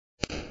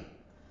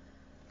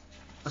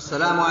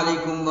അസ്സലാമു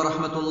അലൈക്കും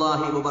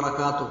വറഹ്മത്തുള്ളാഹി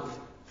വബറകാതുഹു.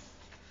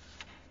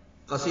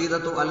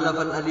 ഖസീദത്തു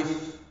അല്ലഫൽ അലിഫ്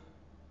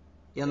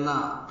എന്ന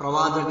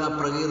പ്രവാചക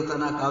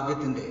പ്രകീർത്തന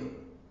കാവ്യത്തിൻ്റെ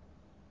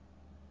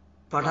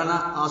പഠന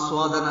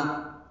ആസ്വാദന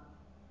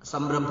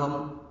സംരംഭം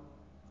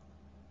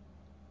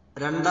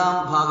രണ്ടാം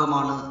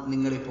ഭാഗമാണ്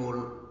നിങ്ങളിപ്പോൾ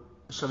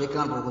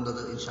ശ്രവിക്കാൻ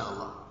പോകുന്നത് ഇൻഷാ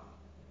അല്ലാഹ്.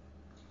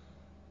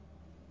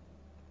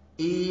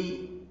 ഈ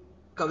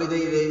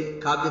കവിതയിലെ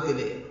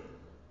കാവ്യത്തിലെ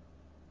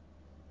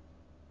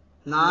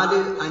 4,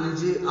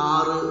 5,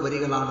 6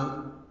 വരികളാണ്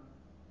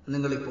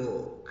നിങ്ങളിപ്പോ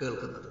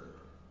കേൾക്കുന്നത്.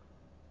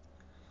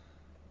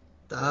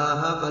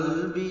 താഹ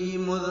ഖൽബി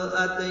മുദ്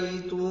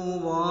അതൈതു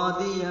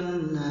വാദിയൻ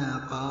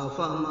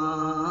ഖാഫമാ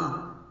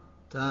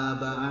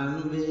താബഅൻ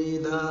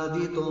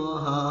ബിദാദി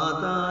ത്വാഹ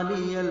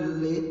താലിയൽ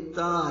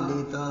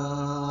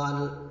ലിത്താലിതാൽ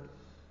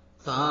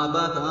താബ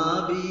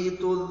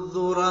താബീതു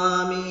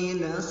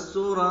الذرامين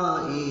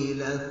السرائيل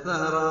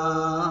الثرى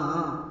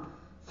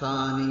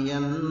ثانيا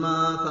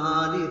ما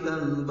ثالثا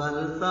بل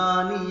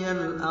ثاني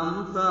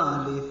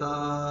الأمثال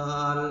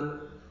ثال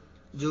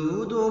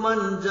جود من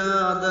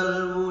جاد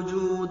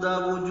الوجود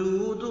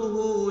وجوده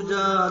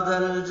جاد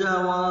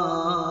الجوى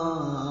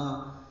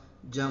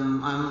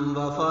جمعا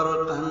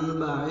وفرقا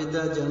بعد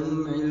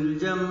جمع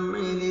الجمع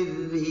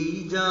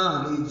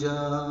للرجال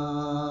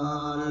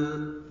جال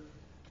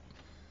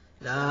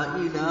لا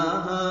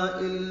إله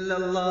إلا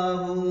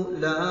الله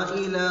لا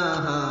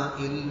إله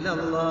إلا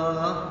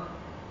الله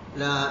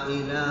لا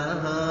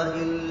إله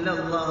إلا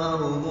الله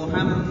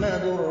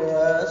محمد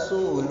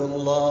رسول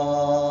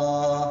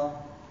الله.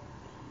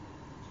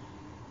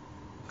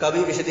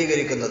 കവി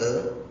വിശദീകരിക്കുന്നത്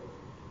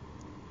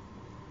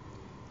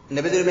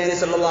നബി തിരുമേനി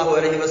സല്ലല്ലാഹു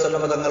അലൈഹി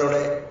വസല്ലം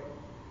തങ്ങളുടെ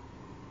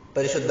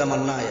പരിശുദ്ധ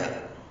മണ്ണായ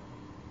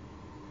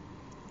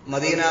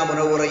മദീന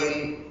മുനവ്വറയിൽ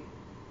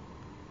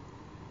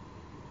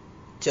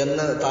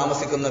ചെന്ന്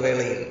താമസിക്കുന്ന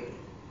വേളയിൽ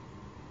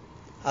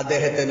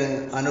അദ്ദേഹത്തിന്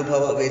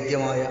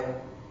അനുഭവവേദ്യമായ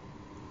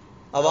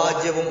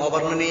അവാച്യവും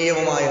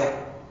അവർണ്ണനീയവുമായ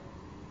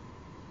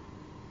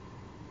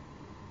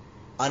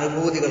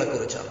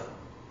അനുഭൂതികളെക്കുറിച്ചാണ്.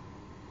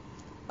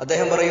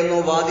 അദ്ദേഹം പറയുന്നു,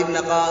 വാദിൻ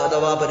നഖ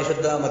അഥവാ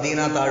പരിശുദ്ധ മദീന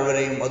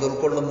താഴ്വരയും അത്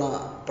ഉൾക്കൊള്ളുന്ന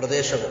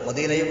പ്രദേശവും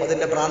മദീനയും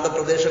അതിൻ്റെ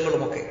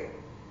പ്രാന്തപ്രദേശങ്ങളുമൊക്കെ.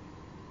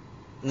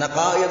 നഖ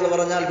എന്ന്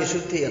പറഞ്ഞാൽ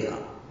വിശുദ്ധി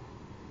എന്നാണ്.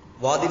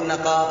 വാദിൻ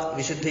നഖ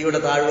വിശുദ്ധിയുടെ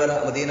താഴ്വര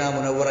മദീന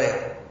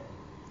മുനവ്വറയാണ്.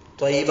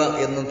 ത്വയ്ബ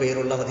എന്നും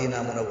പേരുള്ള മദീന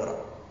മുനവ്വറ.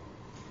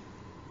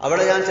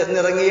 അവിടെ ഞാൻ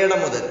ചെന്നിറങ്ങിയിടം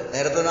മുതൽ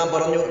നേരത്തെ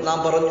നാം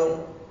പറഞ്ഞു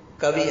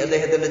കവി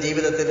അദ്ദേഹത്തിൻ്റെ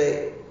ജീവിതത്തിലെ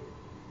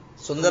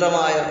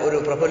സുന്ദരമായ ഒരു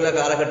പ്രഫുല്ല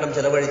കാലഘട്ടം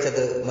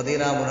ചെലവഴിച്ചത്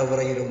മദീന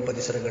മുനവ്വറയിലും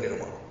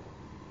പരിസരങ്ങളിലുമാണ്.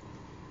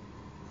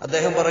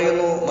 അദ്ദേഹം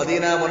പറയുന്നു,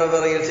 മദീന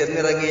മുനവ്വറയിൽ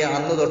ചെന്നിറങ്ങിയ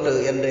അന്നു തൊട്ട്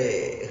എൻ്റെ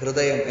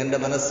ഹൃദയം, എൻ്റെ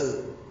മനസ്സ്,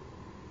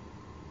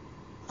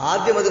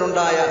 ആദ്യം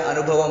അതിനുണ്ടായ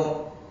അനുഭവം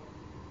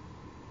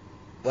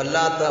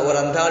വല്ലാത്ത ഒരു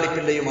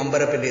അന്താളിപ്പിൻ്റെയും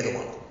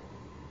അമ്പരപ്പിൻ്റെതുമാണ്.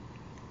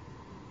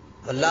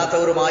 വല്ലാത്ത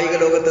ഒരു മായിക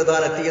ലോകത്ത്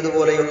താൻ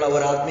എത്തിയതുപോലെയുള്ള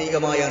ഒരു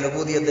ആത്മീകമായ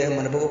അനുഭൂതി അദ്ദേഹം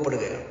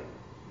അനുഭവപ്പെടുകയാണ്.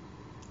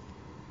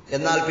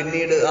 എന്നാൽ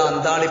പിന്നീട് ആ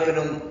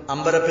അന്താളിപ്പിനും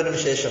അമ്പരപ്പിനും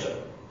ശേഷം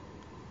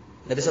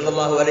നബി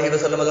സല്ലല്ലാഹു അലൈഹി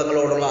വസല്ലം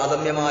തങ്ങളോടുള്ള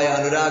അദമ്യമായ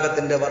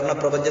അനുരാഗത്തിന്റെ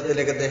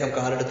വർണ്ണപ്രപഞ്ചത്തിലേക്ക് അദ്ദേഹം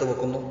കാലെടുത്തു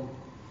വെക്കുന്നു.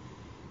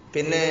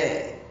 പിന്നെ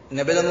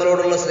നബി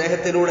തങ്ങളോടുള്ള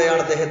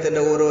സ്നേഹത്തിലൂടെയാണ്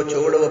അദ്ദേഹത്തിന്റെ ഓരോ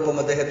ചുവടുവെപ്പും,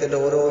 അദ്ദേഹത്തിന്റെ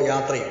ഓരോ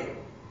യാത്രയും.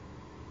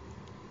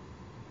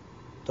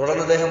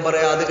 തുടർന്ന് അദ്ദേഹം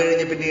പറയാം, അത്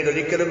കഴിഞ്ഞ് പിന്നീട്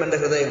ഒരിക്കലും എൻ്റെ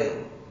ഹൃദയം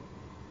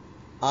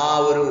ആ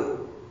ഒരു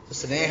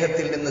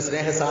സ്നേഹത്തിൽ നിന്ന്,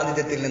 സ്നേഹ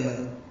സാന്നിധ്യത്തിൽ നിന്ന്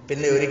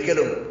പിന്നെ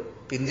ഒരിക്കലും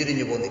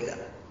പിന്തിരിഞ്ഞു പോന്നില്ല.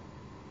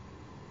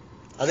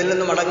 അതിൽ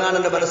നിന്നും മടങ്ങാൻ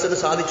എൻ്റെ മനസ്സിന്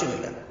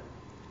സാധിച്ചുമില്ല.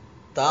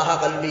 താഹ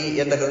കൽബി,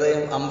 എൻ്റെ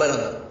ഹൃദയം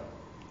അമ്പരന്നു.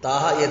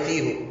 താഹ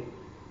യതീഹു,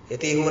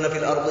 യതീഹൂന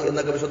ഫിൽ അർദ്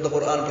എന്നൊക്കെ വിശുദ്ധ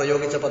ഖുർആൻ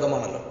പ്രയോഗിച്ച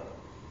പദമാണല്ലോ.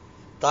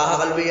 താഹ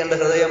കൽബി, എൻ്റെ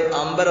ഹൃദയം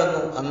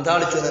അമ്പരന്നു,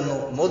 അന്താളിച്ചു നിന്നു.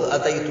 മുദ്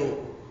അതൈതു,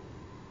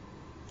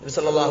 നബി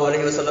സല്ലല്ലാഹു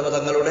അലൈഹി വസല്ലം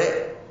തങ്ങളുടെ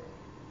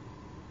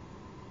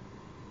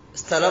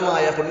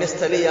സ്ഥലമായ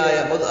പുണ്യസ്ഥലിയായ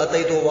മുദ്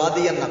അതൈതു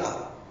വാദിയൻ നഖ,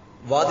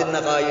 വാദിൻ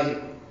നഖയിൽ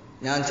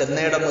ഞാൻ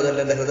ചെന്നേടം മുതൽ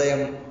എൻ്റെ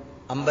ഹൃദയം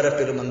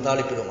അമ്പരപ്പിലും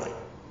അന്താളിപ്പിലുമായി.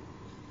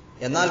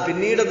 എന്നാൽ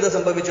പിന്നീട് എന്ത്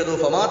സംഭവിച്ചതു?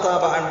 ഫമാ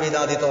താബ അൻ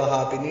ബിദാദി ത്വാഹ,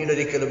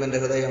 പിന്നീടൊരിക്കലും എൻ്റെ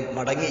ഹൃദയം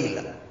മടങ്ങിയില്ല.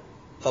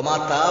 ഫമാ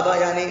താബ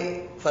യാനി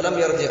ഫലം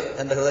യർജ,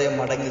 എൻ്റെ ഹൃദയം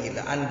മടങ്ങിയില്ല.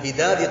 അൻ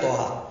ബിദാദി ത്വാഹ,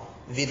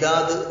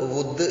 വിദാദ്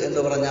വുദ് എന്ന്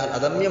പറഞ്ഞാൽ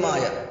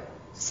അദമ്യമായ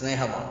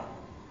സ്നേഹമാണ്,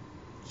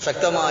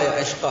 ശക്തമായ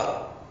ഇഷ്ഖ.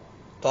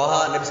 ത്വാഹ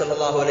നബി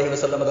സല്ലല്ലാഹു അലൈഹി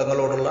വസല്ലം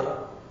തങ്ങളോടുള്ള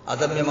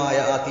അദമ്യമായ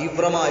ആ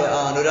തീവ്രമായ ആ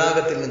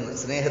അനുരാഗത്തിൽ നിന്ന്,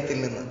 സ്നേഹത്തിൽ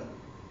നിന്ന്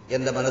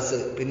എൻ്റെ മനസ്സ്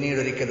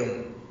പിന്നീടൊരിക്കലും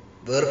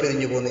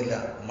വേർപിരിഞ്ഞു പോന്നില്ല,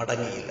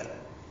 മടങ്ങിയില്ല.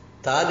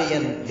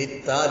 താലിയൻ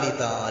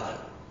ലിത്താലിതാൽ,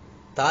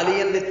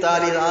 താലിയൻ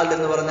ലിത്താലിതാൽ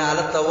എന്ന് പറഞ്ഞാൽ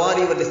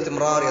അലത്തവാലി വൽ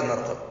ഇസ്തിംറാർ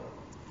എന്നർത്ഥം.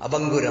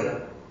 അഭംഗുരം,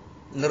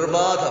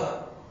 നിർബാധം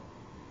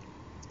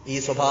ഈ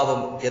സ്വഭാവം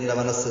എൻ്റെ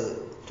മനസ്സ്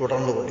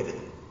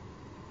തുടർന്നുകൊണ്ടിരുന്നു.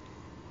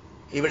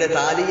 ഇവിടെ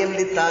താലിയൻ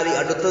ലിത്താലി,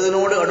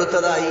 അടുത്തതിനോട്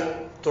അടുത്തതായി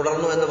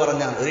തുടർന്നു എന്ന്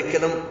പറഞ്ഞാൽ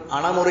ഒരിക്കലും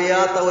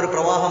അണമുറിയാത്ത ഒരു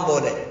പ്രവാഹം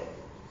പോലെ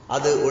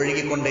അത്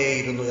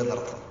ഒഴുകിക്കൊണ്ടേയിരുന്നു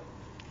എന്നർത്ഥം.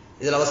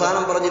 ഇതിൽ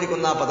അവസാനം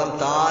പറഞ്ഞിരിക്കുന്ന ആ പദം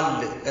താൽ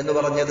എന്ന്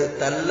പറഞ്ഞത്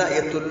തല്ല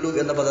യത്തുല്ലു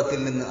എന്ന പദത്തിൽ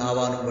നിന്ന്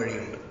ആവാനും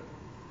വഴിയുണ്ട്.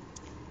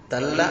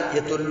 തല്ല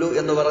യത്തുല്ലു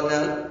എന്ന്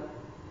പറഞ്ഞാൽ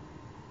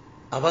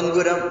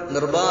അഭങ്കുരം,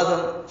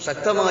 നിർബാധം,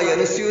 ശക്തമായ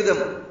അനുസ്യൂതം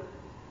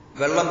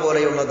വെള്ളം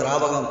പോലെയുള്ള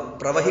ദ്രാവകം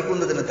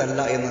പ്രവഹിക്കുന്നതിന് തല്ല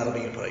എന്ന്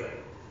അറബിയിൽ പറയും.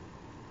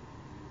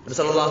 നബി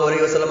സല്ലല്ലാഹു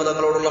അലൈഹി വസല്ലം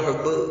തങ്ങളോടുള്ള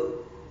ഹുബ്ബ്,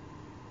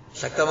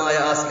 ശക്തമായ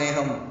ആ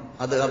സ്നേഹം,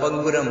 അത്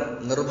അഭങ്കുരം,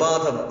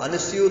 നിർബാധം,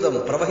 അനുസ്യൂതം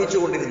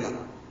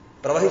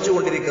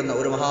പ്രവഹിച്ചുകൊണ്ടിരിക്കുന്ന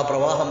ഒരു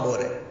മഹാപ്രവാഹം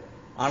പോലെ,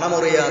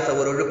 അണമുറിയാത്ത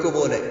ഒരു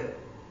ഒഴുക്കുപോലെ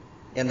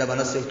എൻ്റെ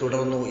മനസ്സിൽ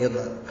തുടർന്നു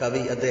എന്ന്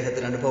കവി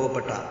അദ്ദേഹത്തിന്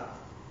അനുഭവപ്പെട്ട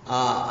ആ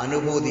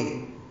അനുഭൂതി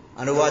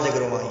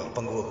അനുവാചകരുമായി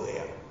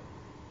പങ്കുവെക്കുകയാണ്.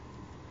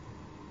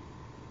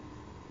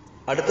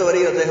 അടുത്ത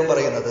വരിയിൽ അദ്ദേഹം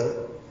പറയുന്നത്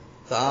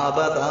സാബ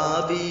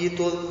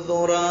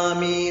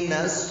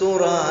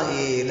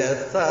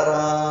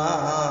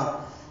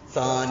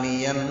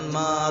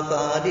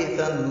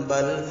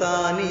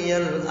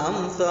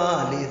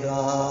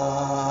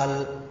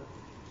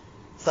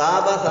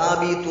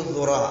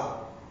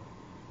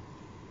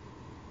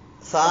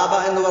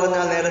എന്ന്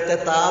പറഞ്ഞാൽ നേരത്തെ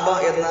താബ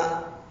എന്ന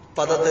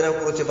പദത്തിനെ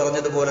കുറിച്ച്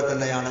പറഞ്ഞതുപോലെ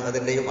തന്നെയാണ്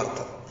അതിൻ്റെയും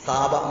അർത്ഥം.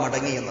 സാബ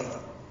മടങ്ങി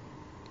എന്നർത്ഥം.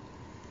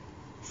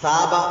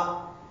 സാബ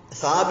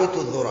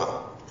സാബിത്തുദ്ദുറ,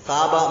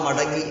 സാബ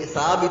മടങ്ങി,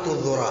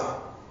 സാബിത്തുദ്ദുറ.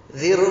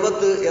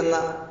 ദിർവത്ത് എന്ന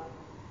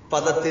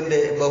പദത്തിന്റെ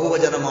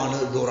ബഹുവചനമാണ്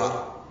ദുറ.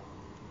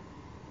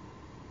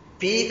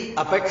 പീക്ക്,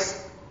 അപെക്സ്,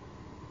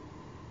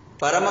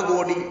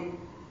 പരമകോടി,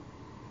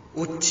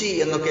 ഉച്ചി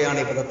എന്നൊക്കെയാണ്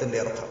ഈ പദത്തിന്റെ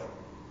അർത്ഥം.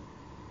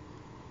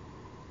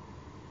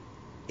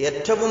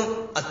 ഏറ്റവും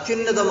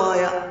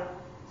അത്യുന്നതമായ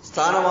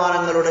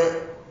സ്ഥാനമാനങ്ങളുടെ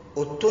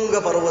ഉത്തുംഗ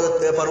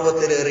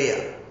പർവ്വത്തിലേറിയ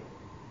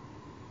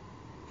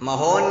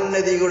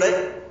മഹോന്നതിയുടെ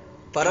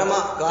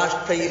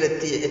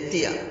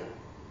പരമകാഷ്ഠയിലെത്തിയ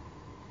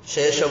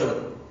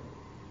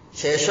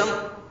ശേഷം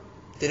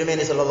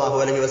തിരുമേനി സല്ലല്ലാഹു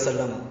അലൈഹി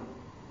വസല്ലം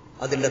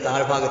അതിൻ്റെ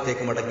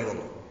താഴ്ഭാഗത്തേക്ക് മടങ്ങി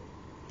വന്നു.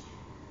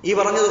 ഈ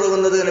പറഞ്ഞു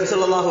തുടങ്ങുന്നത് നബി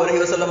സല്ലല്ലാഹു അലൈഹി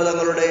വസല്ലം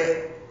തങ്ങളുടെ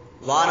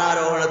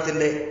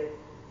വാനാരോഹണത്തിന്റെ,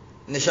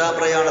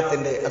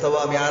 നിശാപ്രയാണത്തിന്റെ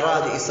അഥവാ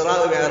മിഅ്റാജ്, ഇസ്രാ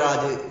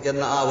മിഅ്റാജ്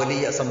എന്ന ആ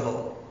വലിയ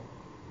സംഭവം,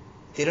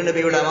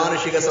 തിരുനബിയുടെ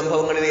അമാനുഷിക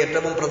സംഭവങ്ങളിലെ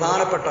ഏറ്റവും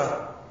പ്രധാനപ്പെട്ട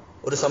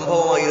ഒരു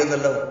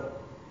സംഭവമായിരുന്നല്ലോ.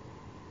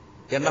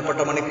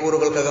 എണ്ണപ്പെട്ട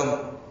മണിക്കൂറുകൾക്കകം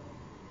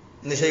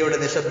നിശയുടെ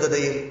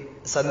നിശബ്ദതയിൽ,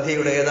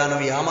 സന്ധ്യയുടെ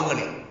ഏതാനും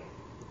യാമങ്ങളിൽ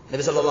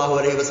നബി സല്ലല്ലാഹു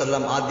അലൈഹി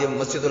വസല്ലം ആദ്യം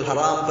മസ്ജിദുൽ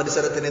ഹറാം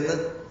പരിസരത്ത് നിന്ന്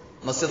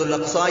മസ്ജിദുൽ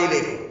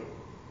അഖ്സായിലേക്കും,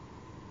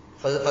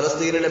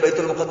 ഫലസ്തീനിലെ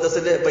ബൈത്തുൽ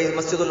മുഖദ്ദസിലെ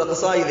മസ്ജിദുൽ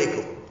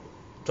അഖ്സായിലേക്കും,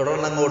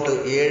 തുടർന്നങ്ങോട്ട്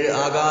 7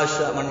 ആകാശ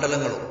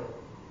മണ്ഡലങ്ങളും,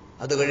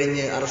 അത്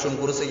കഴിഞ്ഞ് അർശും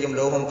കുർസിയും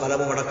ലൗഹും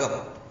കലമും അടക്കം,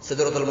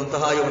 സിദ്റത്തുൽ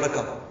മുൻതഹായും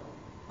അടക്കം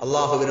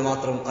അള്ളാഹുവിന്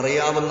മാത്രം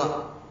അറിയാവുന്ന,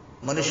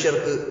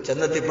 മനുഷ്യർക്ക്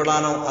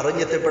ചെന്നെത്തിപ്പെടാനോ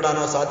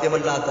അറിഞ്ഞെത്തിപ്പെടാനോ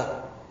സാധ്യമല്ലാത്ത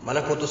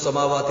മലക്കുത്തു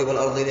സമാവാതി വൽ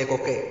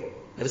അർദിലേക്കൊക്കെ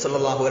നബി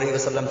സല്ലല്ലാഹു അലൈഹി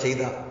വസല്ലം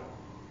ചെയ്ത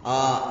ആ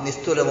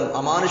നിസ്തുലവും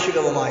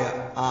അമാനുഷികവുമായ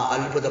ആ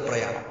അത്ഭുത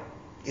പ്രയാണം,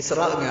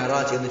 ഇസ്രാ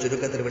മിഅ്റാജ് എന്ന്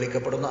ചുരുക്കത്തിൽ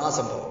വിളിക്കപ്പെടുന്ന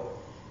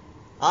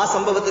ആ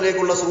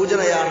സംഭവത്തിലേക്കുള്ള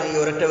സൂചനയാണ് ഈ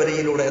ഒരൊറ്റ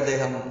വരിയിലൂടെ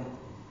അദ്ദേഹം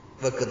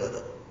വെക്കുന്നത്.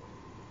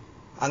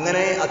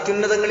 അങ്ങനെ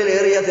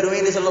അത്യുന്നതങ്ങളിലേറിയ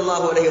തിരുമേനി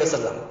സല്ലല്ലാഹു അലൈഹി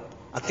വസല്ലം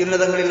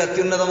അത്യുന്നതങ്ങളിൽ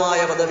അത്യുന്നതമായ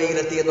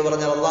പദവിയിലെത്തി എന്ന്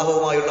പറഞ്ഞാൽ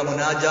അള്ളാഹുവുമായുള്ള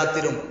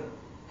മുനാജാത്തിലും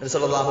നബി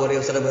സല്ലല്ലാഹു അലൈഹി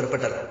വസല്ലം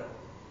ഏർപ്പെട്ടല്ലോ.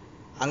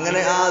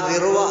 അങ്ങനെ ആ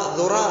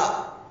ദുറ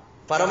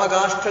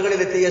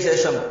പരമകാഷ്ഠകളിലെത്തിയ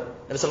ശേഷം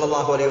നബി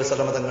സല്ലല്ലാഹു അലൈഹി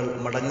വസല്ലം തങ്ങൾ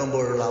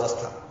മടങ്ങുമ്പോഴുള്ള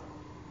അവസ്ഥ.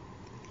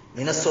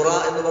 മിനസ്സുറ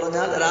എന്ന്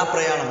പറഞ്ഞാൽ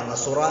രാപ്രയാണമെന്ന,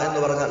 സുറ എന്ന്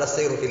പറഞ്ഞാൽ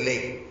അസ്സൈറു ഫിൽ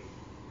ലൈൽ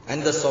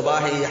അൻദ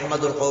സ്വബാഹി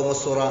അഹ്മദുൽ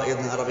ഖൗമുസ്സുറ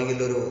എന്ന് അറബിയിൽ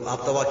ഒരു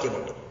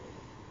ആപ്തവാക്യമുണ്ട്.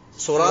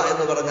 സുറ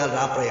എന്ന് പറഞ്ഞാൽ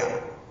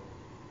രാപ്രയാണം.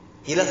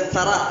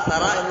 ഇലസ്തറ,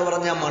 സറ എന്ന്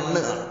പറഞ്ഞാൽ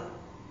മണ്ണ് ആണ്,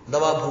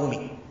 അഥവാ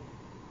ഭൂമി.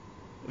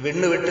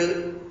 വിണ്ണുവിട്ട്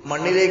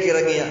മണ്ണിലേക്ക്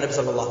ഇറങ്ങിയ നബി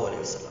സല്ലല്ലാഹു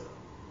അലൈഹി വസല്ലം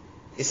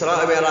ഇസ്രാ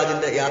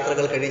മിഅ്റാജിന്റെ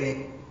യാത്രകൾ കഴിഞ്ഞ്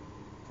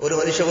ഒരു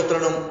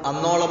മനുഷ്യപുത്രനും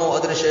അന്നോളമോ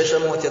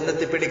അതിനുശേഷമോ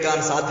ചെന്നെത്തിപ്പിടിക്കാൻ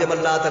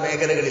സാധ്യമല്ലാത്ത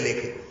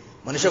മേഖലകളിലേക്ക്,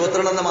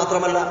 മനുഷ്യപുത്രൻ എന്ന്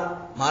മാത്രമല്ല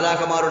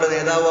മാലാഖമാരുടെ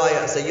നേതാവായ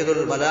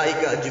സയ്യിദുൽ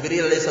മലായിക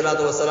ജിബ്രീൽ അലൈഹി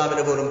സ്വലാത്തു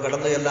വസ്സലാമിന് പോലും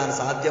കടന്നു ചെല്ലാൻ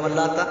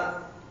സാധ്യമല്ലാത്ത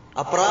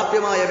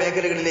അപ്രാപ്യമായ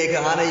മേഖലകളിലേക്ക്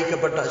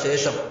ആനയിക്കപ്പെട്ട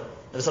ശേഷം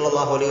നബി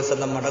സല്ലല്ലാഹു അലൈഹി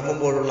വസല്ലം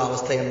മടങ്ങുമ്പോഴുള്ള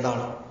അവസ്ഥ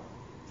എന്താണ്?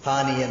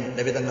 ഥാനിയൻ,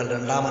 നബി തങ്ങൾ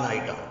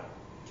രണ്ടാമനായിട്ടാണ്.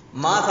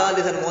 മാ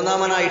സാലിസൻ,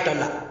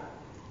 മൂന്നാമനായിട്ടല്ല.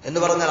 എന്ന്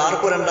പറഞ്ഞാൽ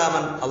ആർക്കു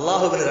രണ്ടാമൻ?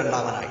 അള്ളാഹുവിന്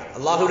രണ്ടാമനായി.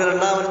 അള്ളാഹുവിന്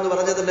രണ്ടാമൻ എന്ന്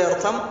പറഞ്ഞതിന്റെ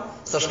അർത്ഥം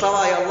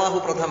സൃഷ്ടാവായ അള്ളാഹു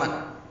പ്രഥമൻ,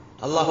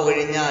 അള്ളാഹു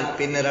കഴിഞ്ഞാൽ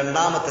പിന്നെ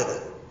രണ്ടാമത്തേത്,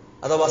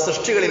 അഥവാ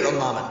സൃഷ്ടികളിൽ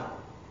ഒന്നാമൻ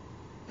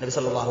നബി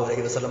സല്ലല്ലാഹു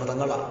അലൈഹി വസല്ലം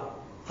തങ്ങളാണ്.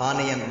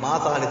 ഹാനിയൻ, മാ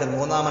സാലിസൻ,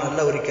 മൂന്നാമനല്ല,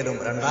 ഒരിക്കലും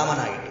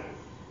രണ്ടാമനായിട്ട്.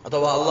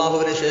 അഥവാ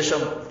അള്ളാഹുവിന്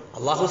ശേഷം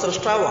അള്ളാഹു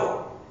സൃഷ്ടാവാണ്,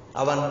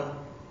 അവൻ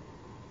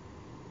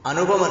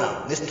അനുപമനാണ്,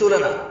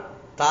 നിസ്തുലനാണ്,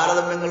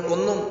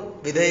 താരതമ്യങ്ങൾക്കൊന്നും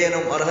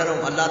വിധേയനും അർഹനും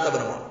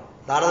അല്ലാത്തവനുമാണ്,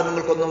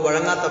 താരതമ്യങ്ങൾക്കൊന്നും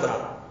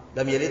വഴങ്ങാത്തവനാണ്.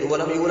 ലം യലിദ്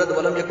വലം യൂലദ്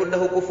വലം യകുൻ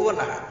ലഹു കുഫുവൻ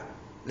അഹദ്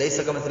ലൈസ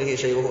കമിസ്ലിഹി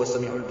ഷൈഉൻ വഹുവ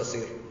സമീഉൽ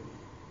ബസീർ.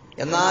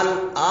 എന്നാൽ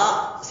ആ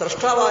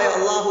സൃഷ്ടാവായ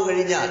അള്ളാഹു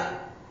കഴിഞ്ഞാൽ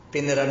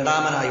പിന്നെ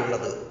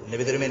രണ്ടാമനായുള്ളത്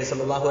നബി തിരുമേനി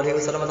സല്ലല്ലാഹു അലൈഹി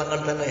വസല്ലം തങ്ങൾ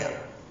തന്നെയാണ്.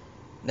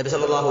 നബി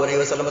സല്ലല്ലാഹു അലൈഹി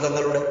വസല്ലം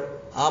തങ്ങളുടെ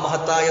ആ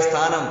മഹത്തായ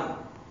സ്ഥാനം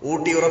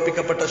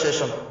ഊട്ടിയുറപ്പിക്കപ്പെട്ട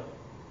ശേഷം,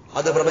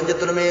 അത്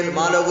പ്രപഞ്ചത്തിനുമേൽ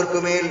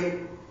മാലോകർക്കുമേൽ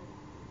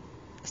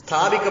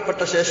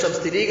സ്ഥാപിക്കപ്പെട്ട ശേഷം,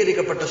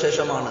 സ്ഥിരീകരിക്കപ്പെട്ട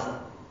ശേഷമാണ്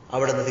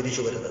അവിടെ നിന്ന്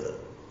തിരിച്ചു വരുന്നത്.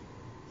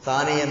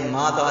 സാനിയൻ,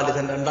 മാ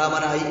താലിഥൻ,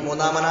 രണ്ടാമനായി,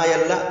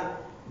 മൂന്നാമനായല്ല.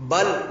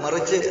 ബൽ,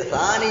 മറിച്ച്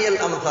സാനിയൽ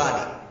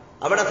അംസാനി.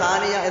 അവിടെ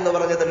സാനിയ എന്ന്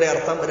പറഞ്ഞതിന്റെ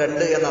അർത്ഥം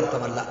രണ്ട്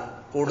എന്നർത്ഥമല്ല,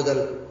 കൂടുതൽ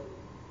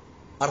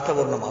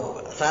അർത്ഥപൂർണമാവുക.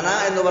 സന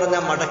എന്ന്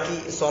പറഞ്ഞാൽ മടക്കി,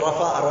 സൊറഫ,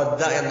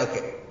 റദ്ദ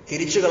എന്നൊക്കെ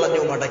തിരിച്ചു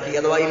കളഞ്ഞു, മടക്കി,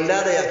 അഥവാ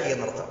ഇല്ലാതെയാക്കി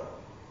എന്നർത്ഥം.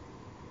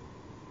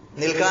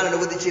 നിൽക്കാൻ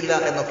അനുവദിച്ചില്ല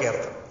എന്നൊക്കെ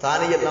അർത്ഥം.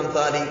 താനിയൽ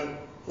അംസാലി,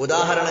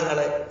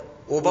 ഉദാഹരണങ്ങളെ,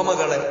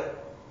 ഉപമകളെ,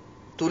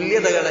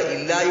 തുല്യതകളെ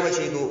ഇല്ലായ്മ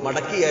ചെയ്തു,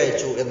 മടക്കി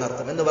അയച്ചു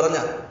എന്നർത്ഥം. എന്ന്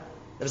പറഞ്ഞാൽ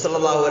നബി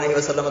സല്ലല്ലാഹു അലൈഹി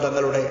വസല്ലമ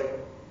തങ്ങളുടെ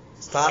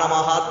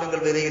സ്ഥാനമാഹാത്മ്യങ്ങൾ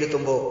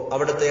വിലയിരുത്തുമ്പോൾ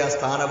അവിടുത്തെ ആ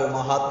സ്ഥാനവും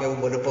മഹാത്മ്യവും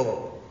വലുപ്പവും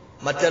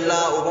മറ്റെല്ലാ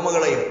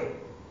ഉപമകളെയും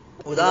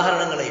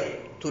ഉദാഹരണങ്ങളെയും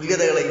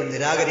തുല്യതകളെയും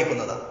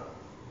നിരാകരിക്കുന്നതാണ്.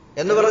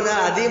 എന്ന് പറഞ്ഞാൽ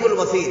അദീമുൽ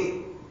മസീൽ,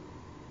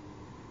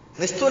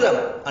 നിസ്തുലം,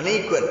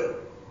 അണീക്വൽ,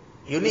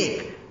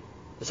 യുണീക്ക്.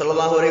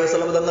 സല്ലല്ലാഹു അലൈഹി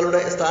വസല്ലം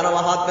തങ്ങളുടെ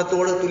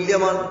സ്ഥാനമഹാത്മ്യത്തോട്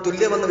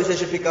തുല്യമെന്ന്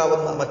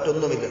വിശേഷിപ്പിക്കാവുന്ന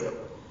മറ്റൊന്നുമില്ലല്ലോ.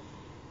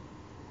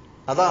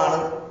 അതാണ്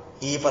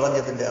ഈ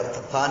പറഞ്ഞതിന്റെ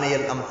അർത്ഥം.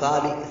 താനിയൽ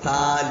അംസാലി,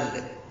 സാൽ.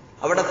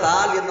 അവിടെ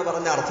സാൽ എന്ന്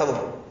പറഞ്ഞ അർത്ഥവും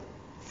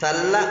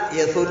സല്ല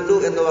യസുല്ലു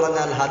എന്ന്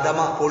പറഞ്ഞാൽ ഹദമ,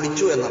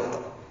 പൊളിച്ചു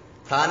എന്നർത്ഥം.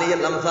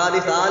 താനിയൽ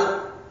അംസാലി, സാൽ,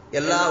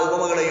 എല്ലാ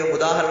ഉപമകളെയും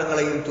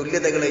ഉദാഹരണങ്ങളെയും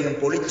തുല്യതകളെയും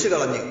പൊളിച്ചു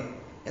കളഞ്ഞു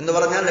എന്ന്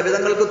പറഞ്ഞാൽ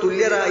നബിതങ്ങൾക്ക്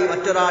തുല്യരായി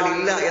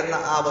മറ്റൊരാളില്ല എന്ന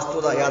ആ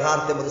വസ്തുത,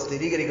 യാഥാർത്ഥ്യം അത്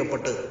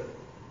സ്ഥിരീകരിക്കപ്പെട്ട്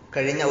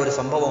കഴിഞ്ഞ ഒരു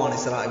സംഭവമാണ്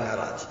ഇസ്രാ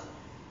മിഅ്റാജ്.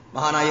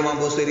 മഹാനായ ഇമാം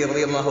ബൂസൈരി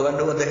റളിയല്ലാഹു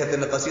അൻഹു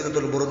അദ്ദേഹത്തിന്റെ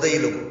ഖസീദത്തുൽ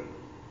ബുർദയിലും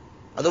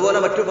അതുപോലെ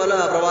മറ്റു പല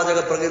പ്രവാചക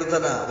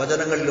പ്രകീർത്തന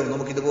വചനങ്ങളിലും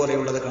നമുക്ക്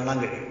ഇതുപോലെയുള്ളത് കാണാൻ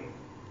കഴിയും.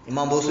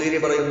 ഇമാം ബൂസൈരി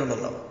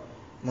പറയുന്നുണ്ടല്ലോ,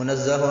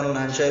 മുനസ്സഹുൻ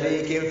അൻ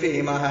ശരീകിൻ ഫീ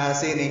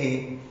മഹാസിനിഹി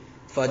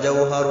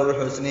ഫജൗഹറുൽ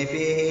ഹുസ്നി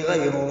ഫീഹി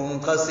ഗൈറു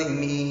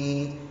മുൻഖസിമി.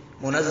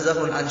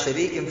 മുനസ്സഹുൻ അൻ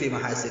ശരീകിൻ ഫീ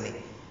മഹാസിനി.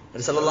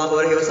 നബി സല്ലല്ലാഹു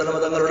അലൈഹി വസല്ലം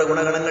തങ്ങളുടെ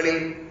ഗുണഗണങ്ങളിൽ,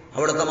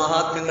 അവിടുത്തെ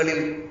മഹാത്മ്യങ്ങളിൽ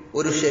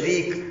ഒരു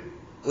ശരീക്ക്,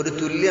 ഒരു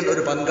തുല്യൻ,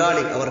 ഒരു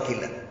പങ്കാളി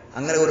അവർക്കില്ല.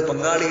 അങ്ങനെ ഒരു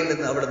പങ്കാളിയിൽ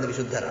നിന്ന് അവിടുന്ന്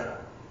വിശുദ്ധരാണ്.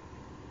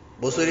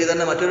 ബുസൂരി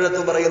തന്നെ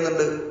മറ്റൊരിടത്തും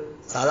പറയുന്നുണ്ട്,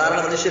 സാധാരണ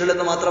മനുഷ്യരിൽ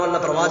നിന്ന് മാത്രമല്ല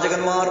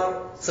പ്രവാചകന്മാർ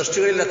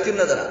സൃഷ്ടികളിൽ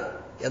അത്യുന്നതരാണ്.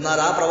 എന്നാൽ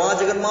ആ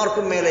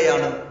പ്രവാചകന്മാർക്കും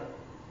മേലെയാണ്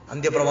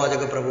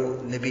അന്ത്യപ്രവാചക പ്രഭു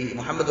നബി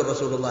മുഹമ്മദ്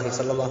റസൂലുള്ളാഹി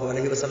സ്വല്ലല്ലാഹു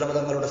അലൈഹി വസല്ലം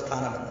തങ്ങളുടെ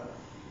സ്ഥാനമെന്ന്.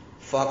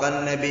 ഫഖൻ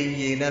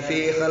നബിയ്യിന ഫീ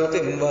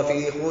ഖൽഖിൻ വഫീ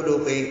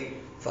ഖുലുഖി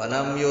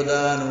ഫലം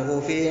യുദാനുഹു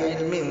ഫീ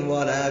ഇൽമിൻ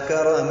വലാ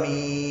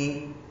കറമി.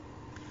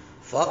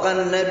 ഫഖൻ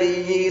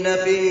നബിയ്യിന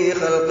ഫീ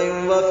ഖൽഖിൻ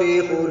വഫീ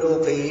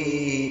ഖുലുഖി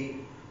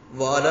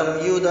വലം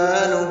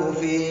യുദാനുഹു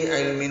ഫീ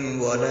ഇൽമിൻ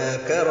വലാ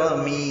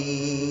കറമി.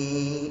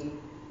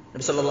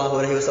 നബി സല്ലല്ലാഹു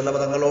അലൈഹി വസല്ലം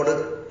തങ്ങളോട്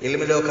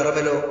ഇൽമിലോ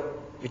കറമിലോ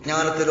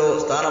വിജ്ഞാനത്തിലോ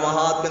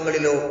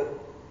സ്ഥാനമഹാത്മ്യങ്ങളിലോ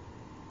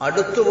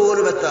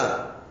അടുത്തുപോലും എത്താൻ,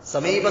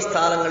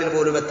 സമീപസ്ഥാനങ്ങളിൽ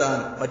പോലും എത്താൻ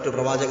മറ്റു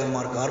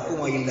പ്രവാചകന്മാർക്ക്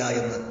ആർക്കുമായില്ല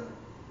എന്ന്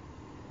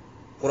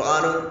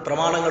ഖുർആനും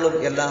പ്രമാണങ്ങളും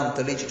എല്ലാം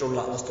തെളിയിച്ചിട്ടുള്ള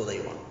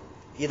വസ്തുതയുമാണ്.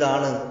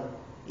 ഇതാണ്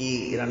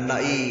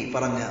ഈ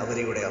പറഞ്ഞ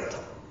വരിയുടെ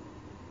അർത്ഥം.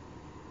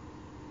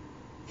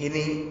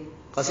 ഇനി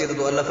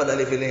ഖസീദത്തു അല്ലഫൽ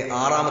അലിഫിലെ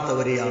 6ാമത്തെ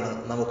വരിയാണ്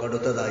നമുക്ക്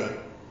അടുത്തതായി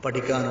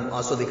പഠിക്കാനും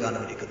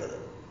ആസ്വദിക്കാനും ഇരിക്കുന്നത്.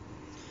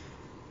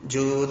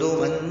 ജൂദു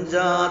മൻ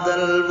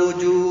ജാദൽ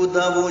വുജൂദ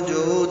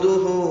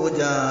വുജൂദുഹു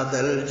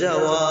ജാദൽ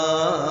ജവാ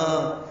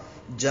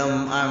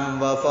ജംഅൻ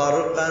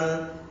വഫർഖൻ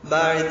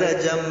ബഅദ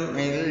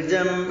ജംഇൽ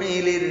ജംഇ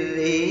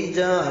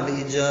ലിൽരിജാലി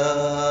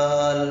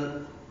ജാൽ.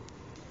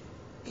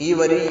 ഈ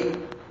വരി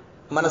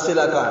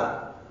മനസ്സിലാക്കാൻ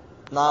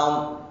നാം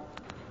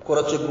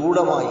കുറച്ച്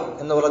ഗൂഢമായി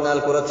എന്ന് പറഞ്ഞാൽ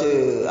കുറച്ച്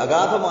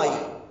അഗാധമായി,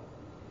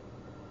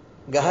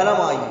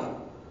 ഗഹനമായി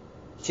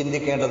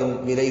ചിന്തിക്കേണ്ടതും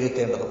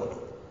വിലയിരുത്തേണ്ടതുമുണ്ട്.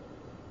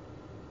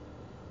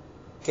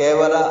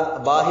 കേവല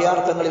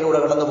ബാഹ്യാർത്ഥങ്ങളിലൂടെ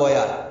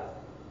കടന്നുപോയാൽ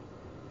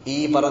ഈ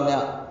പറഞ്ഞ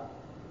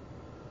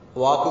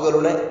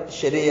വാക്കുകളുടെ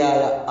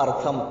ശരിയായ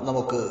അർത്ഥം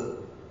നമുക്ക്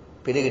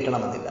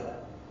പിടികിട്ടണമെന്നില്ല.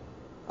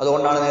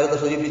 അതുകൊണ്ടാണ് നേരത്തെ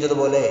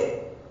സൂചിപ്പിച്ചതുപോലെ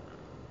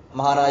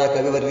മഹാനായ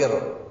കവിവര്യർ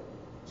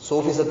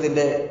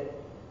സൂഫിസത്തിന്റെ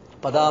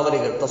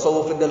പദാവലികൾ,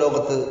 തസവുഫിന്റെ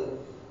ലോകത്ത്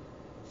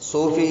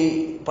സൂഫി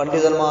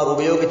പണ്ഡിതന്മാർ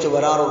ഉപയോഗിച്ചു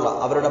വരാറുള്ള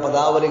അവരുടെ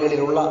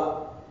പദാവലികളിലുള്ള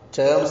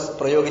ടേംസ്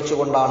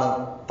പ്രയോഗിച്ചുകൊണ്ടാണ്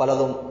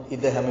പലതും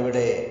ഇദ്ദേഹം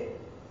ഇവിടെ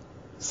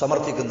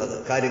സമർത്ഥിക്കുന്നത്,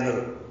 കാര്യങ്ങൾ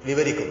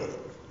വിവരിക്കുന്നത്.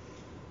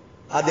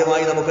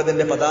 ആദ്യമായി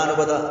നമുക്കതിന്റെ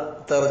പദാനുപത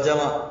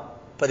തർജമ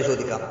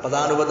പരിശോധിക്കാം,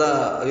 പദാനുപത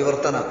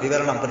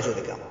വിവരണം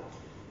പരിശോധിക്കാം.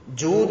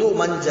 ജൂദു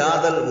മൻ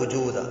ജാദൽ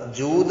വുജൂദ.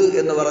 ജൂദ്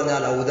എന്ന്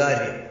പറഞ്ഞാൽ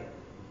ഔദാര്യം,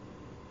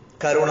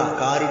 കരുണ,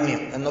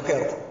 കാരുണ്യം എന്നൊക്കെ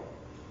അർത്ഥം.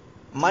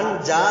 മൻ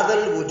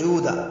ജാദൽ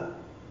വുജൂദ,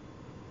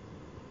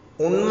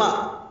 ഉണ്മ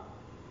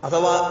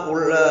അഥവാ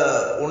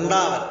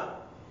ഉണ്ടാവൽ.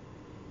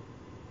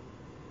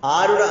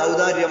 ആരുടെ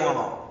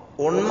ഔദാര്യമാണോ?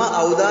 ഉണ്മ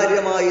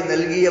ഔദാര്യമായി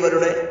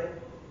നൽകിയവരുടെ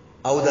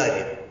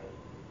ഔദാര്യം.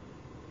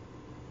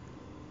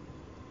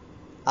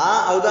 ആ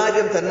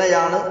ഔദാര്യം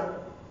തന്നെയാണ്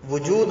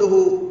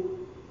വുജൂദുഹു,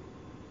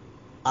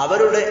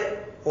 അവരുടെ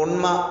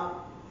ഉണ്മ,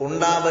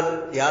 ഉണ്ടാവൽ,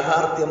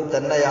 യാഥാർത്ഥ്യം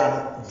തന്നെയാണ്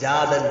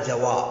ജാദൽ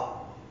ജവാ.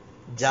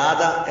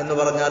 ജാദ എന്ന്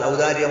പറഞ്ഞാൽ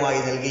ഔദാര്യമായി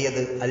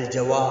നൽകിയത്, അൽ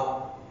ജവാ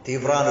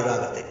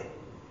തീവ്രാനുരാഗത്തെ.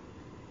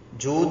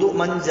 ജൂദു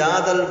മൻ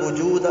ജാദൽ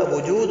വുജൂദ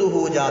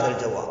വുജൂദുഹു ജാദൽ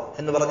ജവാ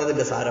എന്ന്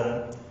പറഞ്ഞതിന്റെ സാരം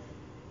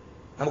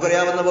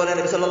നമുക്കറിയാവുന്ന പോലെ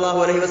നബി സല്ലല്ലാഹു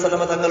അലൈഹി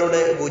വസല്ലമ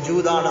തങ്ങളുടെ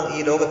വുജൂദാണ് ഈ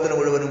ലോകത്തിന്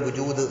മുഴുവനും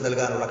വുജൂദ്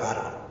നൽകാനുള്ള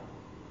കാരണം.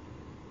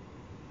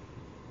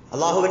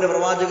 അള്ളാഹുവിന്റെ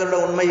പ്രവാചകരുടെ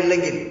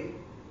ഉണ്മയില്ലെങ്കിൽ,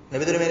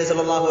 നബി തിരുമേനി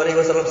സല്ലല്ലാഹു അലൈഹി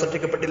വസല്ലം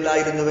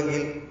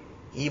സൃഷ്ടിക്കപ്പെട്ടില്ലായിരുന്നുവെങ്കിൽ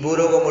ഈ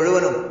ഭൂലോകം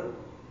മുഴുവനും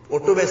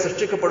ഒട്ടുമേ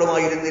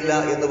സൃഷ്ടിക്കപ്പെടുമായിരുന്നില്ല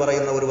എന്ന്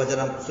പറയുന്ന ഒരു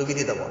വചനം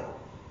സുവിദിതമാണ്.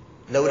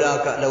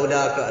 ലൗലാക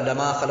ലൗലാക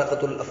ലമാ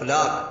ഖലഖതുൽ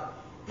അഫ്ലാഖ്,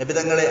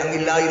 നബിതങ്ങളെ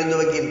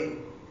അങ്ങില്ലായിരുന്നുവെങ്കിൽ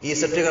ഈ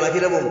സൃഷ്ടികൾ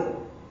അഖിലവും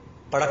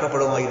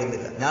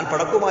പടക്കപ്പെടുമായിരുന്നില്ല, ഞാൻ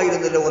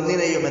പടക്കുമായിരുന്നില്ല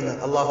ഒന്നിനെയും എന്ന്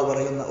അള്ളാഹു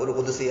പറയുന്ന ഒരു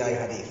ഖുദ്സിയായ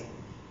ഹദീസ്.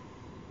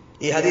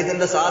 ഈ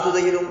ഹദീസിന്റെ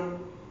സാധുതയിലും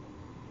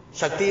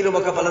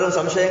ശക്തിയിലുമൊക്കെ പലരും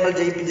സംശയങ്ങൾ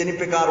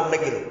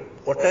ജനിപ്പിക്കാറുണ്ടെങ്കിലും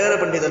ഒട്ടേറെ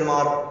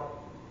പണ്ഡിതന്മാർ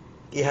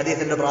ഈ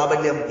ഹദീസിന്റെ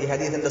പ്രാബല്യം, ഈ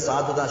ഹദീസിന്റെ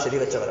സാധുത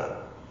ശരിവെച്ചവരാണ്.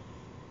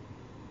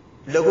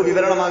 ലഘു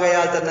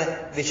വിവരണമാകയാൽ തന്നെ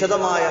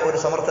വിശദമായ ഒരു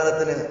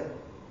സമർത്ഥനത്തിന്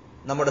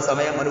നമ്മുടെ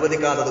സമയം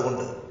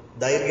അനുവദിക്കാത്തതുകൊണ്ട്,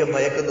 ദൈർഘ്യം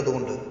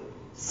ഭയക്കുന്നതുകൊണ്ട്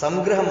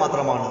സംഗ്രഹം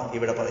മാത്രമാണ്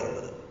ഇവിടെ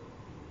പറയുന്നത്.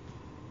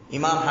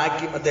 ഇമാം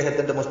ഹാക്കിം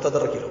അദ്ദേഹത്തിന്റെ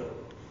മുസ്തദറക്കിലും,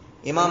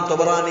 ഇമാം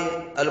തബറാനി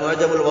അൽ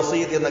മുഅ്ജമുൽ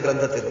വസീത് എന്ന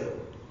ഗ്രന്ഥത്തിലും,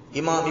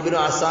 ഇമാം ഇബ്നു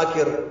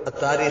അസാക്കിർ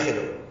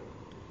അത്താരീഖിലും,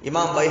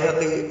 ഇമാം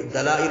ബൈഹഖി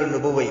ദലായിലുൻ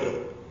നുബുവയിലും,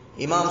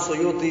 ഇമാം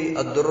സുയൂത്തി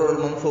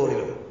അദ്ദുറുൽ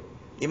മൻസൂറിലും,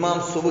 ഇമാം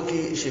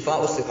സുബുക്കി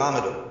ഷിഫാഉ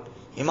സിഖാമിലും,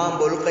 ഇമാം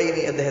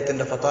ബുൽഖൈനി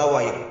അദ്ദേഹത്തിന്റെ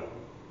ഫതാവായിലും,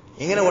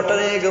 ഇങ്ങനെ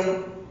ഒട്ടനേകം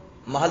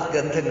മഹത്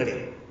ഗ്രന്ഥങ്ങളിൽ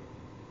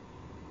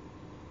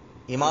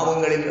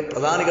ഇമാമുകളിൽ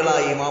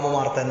പ്രധാനികളായ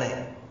ഇമാമുമാർ തന്നെ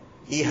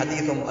ഈ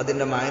ഹദീസും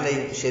അതിന്റെ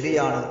മായനയും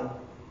ശരിയാണ്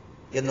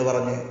എന്ന്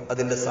പറഞ്ഞ്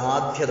അതിന്റെ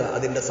സാധ്യത,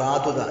 അതിന്റെ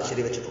സാധുത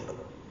ശരിവെച്ചിട്ടുണ്ട്.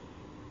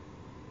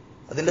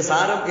 അതിന്റെ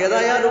സാരം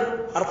ഏതായാലും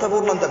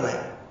അർത്ഥപൂർണം തന്നെ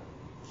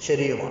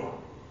ശരിയുമാണ്.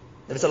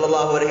 നബി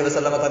സല്ലല്ലാഹു അലൈഹി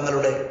വസല്ലമ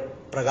തങ്ങളുടെ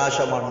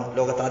പ്രകാശമാണ്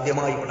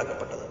ലോകത്താദ്യമായി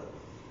പടക്കപ്പെട്ടത്.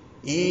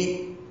 ഈ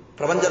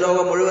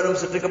പ്രപഞ്ചലോകം മുഴുവനും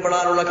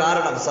സൃഷ്ടിക്കപ്പെടാനുള്ള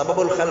കാരണം,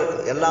 സബബുൽ ഖൽഖ്,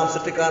 എല്ലാം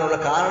സൃഷ്ടിക്കാനുള്ള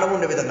കാരണവും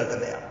നബിതങ്ങൾ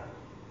തന്നെയാണ്.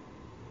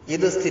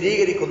 ഇത്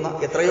സ്ഥിരീകരിക്കുന്ന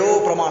എത്രയോ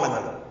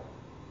പ്രമാണങ്ങൾ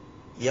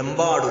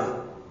എമ്പാടും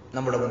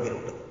നമ്മുടെ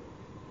മുമ്പിലുണ്ട്.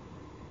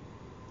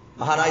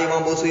 മഹാനായ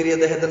ഇമാം ബൂസീരി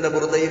അദ്ദേഹത്തിന്റെ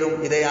ബുർദയിലും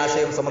ഇതേ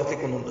ആശയം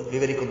സമർത്ഥിക്കുന്നുണ്ട്,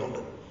 വിവരിക്കുന്നുണ്ട്.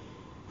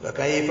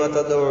 വകൈഫ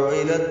തദഉ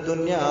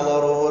ഇലദ്ദുനിയാ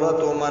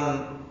ളറൂറതു മൻ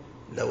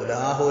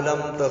ലൗലാഹു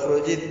ലം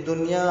തഖ്റുജിദ്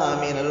ദുനിയാ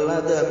മിനൽ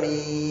അദമി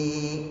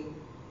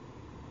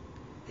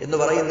എന്ന്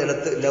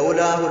പറയുന്നിടത്ത്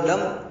ലൗലാഹു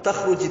ലം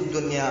തഖ്റുജിദ്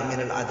ദുനിയാ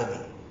മിനൽ അദമി,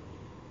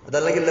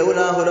 അതല്ലെങ്കിൽ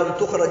ലൗലാഹു ലം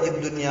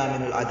തുഖ്റജിദ് ദുനിയാ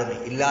മിനൽ അദമി,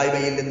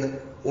 ഇല്ലായ്മയിൽ നിന്ന്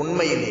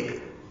ഉണ്മയിലേക്ക്,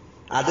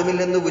 അദമിൽ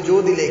നിന്ന്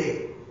വുജൂദിലേക്ക്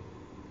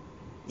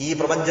ഈ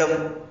പ്രപഞ്ചം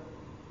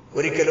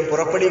ഒരിക്കലും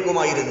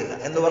പുറപ്പെടുവിക്കുമായിരുന്നില്ല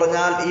എന്ന്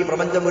പറഞ്ഞാൽ ഈ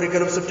പ്രപഞ്ചം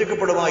ഒരിക്കലും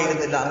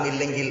സൃഷ്ടിക്കപ്പെടുമായിരുന്നില്ല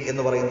അങ്ങില്ലെങ്കിൽ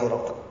എന്ന് പറയുന്ന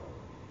ഒരർത്ഥം.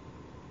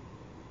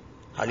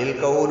 ഹലിൽ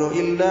കൗനു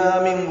ഇല്ലാ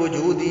മിൻ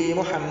വുജൂദി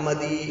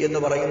മുഹമ്മദി എന്ന്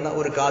പറയുന്ന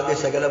ഒരു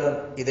കാവ്യശകലവും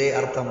ഇതേ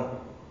അർത്ഥം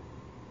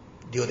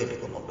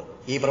ദ്യോതിപ്പിക്കുന്നുണ്ട്.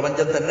 ഈ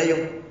പ്രപഞ്ചം തന്നെയും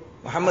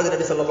മുഹമ്മദ്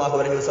നബി സല്ലല്ലാഹു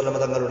അലൈഹി വസല്ലം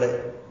തങ്ങളുടെ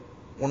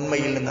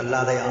ഉണ്മയിൽ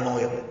നിന്നല്ലാതെയാണോ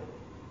എന്ന്.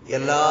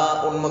 എല്ലാ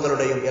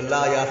ഉണ്മകളുടെയും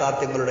എല്ലാ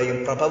യാഥാർത്ഥ്യങ്ങളുടെയും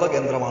പ്രഭവ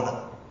കേന്ദ്രമാണ്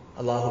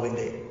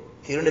അള്ളാഹുവിന്റെ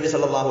തിരുനബി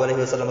സല്ലല്ലാഹു അലൈഹി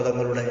വസല്ലം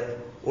തങ്ങളുടെ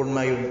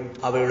ഉണ്മയും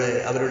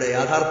അവരുടെ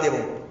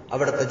യാഥാർത്ഥ്യവും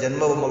അവിടുത്തെ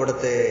ജന്മവും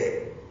അവിടുത്തെ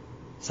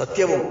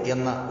സത്യവും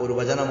എന്ന ഒരു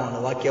വചനമാണ്,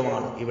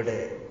 വാക്യമാണ് ഇവിടെ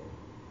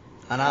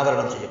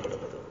അനാവരണം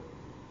ചെയ്യപ്പെടുന്നത്.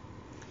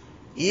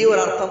 ഈ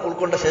ഒരർത്ഥം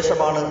ഉൾക്കൊണ്ട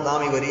ശേഷമാണ് നാം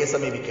ഈ വരിയെ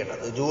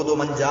സമീപിക്കേണ്ടത്. ജൂദു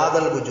മൻ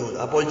ജാദൽ വുജൂദ്.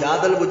 അപ്പോൾ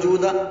ജാദൽ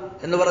വുജൂദ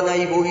എന്ന് പറഞ്ഞാൽ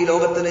ഈ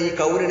ലോകത്തിന്, ഈ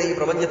കൗനിന്, ഈ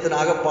പ്രപഞ്ചത്തിന്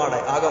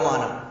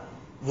ആകമാനം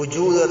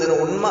വുജൂദ്, അതിന്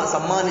ഉണ്മ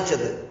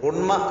സമ്മാനിച്ചത്,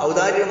 ഉണ്മ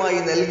ഔദാര്യമായി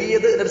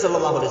നൽകിയത് നബി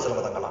സല്ലല്ലാഹു അലൈഹി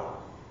വസല്ലം തങ്ങളാണ്.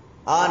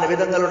 ആ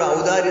നബിതങ്ങളുടെ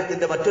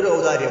ഔദാര്യത്തിന്റെ മറ്റൊരു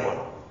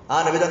ഔദാര്യമാണ്, ആ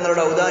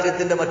നബിതങ്ങളുടെ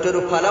ഔദാര്യത്തിന്റെ മറ്റൊരു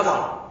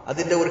ഫലമാണ്,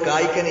 അതിന്റെ ഒരു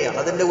കായ്ക്കനിയാണ്,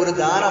 അതിന്റെ ഒരു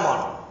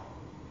ദാനമാണ്.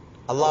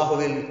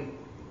 അള്ളാഹുവിൽ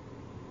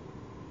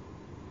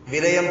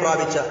വിലയം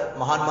പ്രാപിച്ച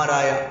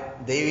മഹാന്മാരായ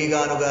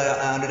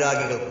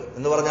അനുരാഗികൾക്ക്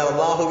എന്ന് പറഞ്ഞാൽ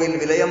അള്ളാഹുവിൽ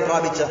വിലയം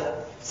പ്രാപിച്ച,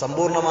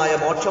 സമ്പൂർണമായ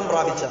മോക്ഷം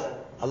പ്രാപിച്ച,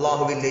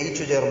 അള്ളാഹുവിൽ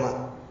ലയിച്ചു ചേർന്ന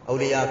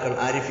ഔലിയാക്കൾ,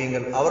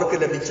 ആരിഫീങ്ങൾ, അവർക്ക്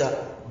ലഭിച്ച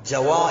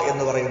ജവാ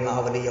എന്ന് പറയുന്ന ആ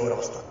വലിയ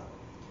ഒരവസ്ഥ.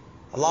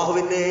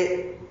 അള്ളാഹുവിന്റെ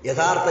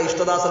യഥാർത്ഥ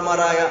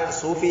ഇഷ്ടദാസന്മാരായ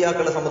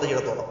സൂഫിയാക്കളെ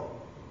സംബന്ധിച്ചിടത്തോളം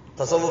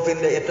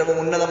തസവുഫിന്റെ ഏറ്റവും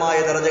ഉന്നതമായ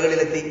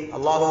ദർജകളിലെത്തി,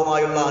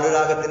 അള്ളാഹുവുമായുള്ള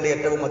അനുരാഗത്തിന്റെ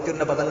ഏറ്റവും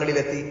അത്യുന്ന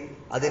പദങ്ങളിലെത്തി,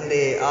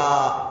 അതിന്റെ ആ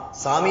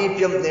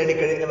സാമീപ്യം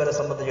നേടിക്കഴിഞ്ഞവരെ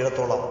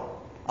സംബന്ധിച്ചിടത്തോളം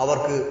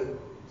അവർക്ക്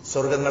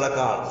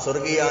സ്വർഗങ്ങളെക്കാൾ,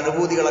 സ്വർഗീയ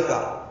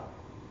അനുഭൂതികളെക്കാൾ,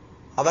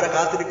 അവരെ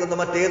കാത്തിരിക്കുന്ന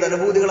മറ്റേത്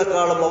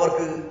അനുഭൂതികളെക്കാളും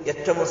അവർക്ക്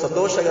ഏറ്റവും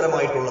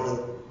സന്തോഷകരമായിട്ടുള്ളത്,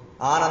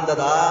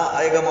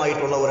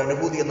 ആനന്ദദായകമായിട്ടുള്ള ഒരു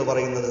അനുഭൂതി എന്ന്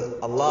പറയുന്നത്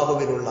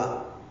അള്ളാഹുവിലുള്ള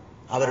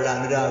അവരുടെ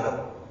അനുരാഗം,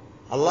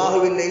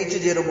 അള്ളാഹുവിൽ ലയിച്ചു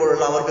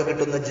ചേരുമ്പോഴുള്ള അവർക്ക്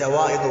കിട്ടുന്ന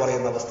ജവാ എന്ന്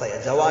പറയുന്ന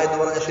അവസ്ഥയാണ്. ജവാ എന്ന്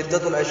പറഞ്ഞ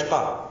ഷിദ്ദത്തുൽ ഇഷ്ഖ.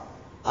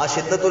 ആ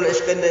ഷിദ്ദത്തുൽ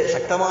ഇഷ്ഖിന്റെ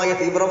ശക്തമായ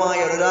തീവ്രമായ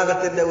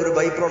അനുരാഗത്തിന്റെ ഒരു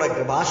ബൈ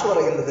പ്രോഡക്റ്റ്, ഭാഷ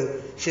പറയുന്നത്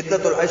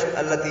ഷിദ്ദത്തുൽ ഇഷ്ഖ്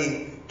അല്ലത്തി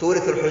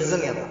തൂരിത്തുൽ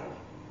ഹുസ്ൻ എന്ന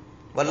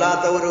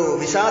വല്ലാത്ത ഒരു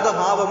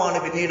വിഷാദഭാവമാണ്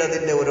പിന്നീട്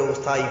അതിന്റെ ഒരു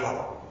സ്ഥായി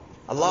ഭാവം.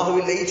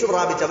 അള്ളാഹുവിൽ ലയിച്ചു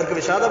പ്രാപിച്ച് അവർക്ക്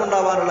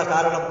വിഷാദമുണ്ടാവാനുള്ള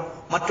കാരണം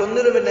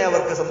മറ്റൊന്നിലും പിന്നെ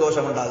അവർക്ക്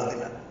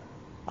സന്തോഷമുണ്ടാകുന്നില്ല.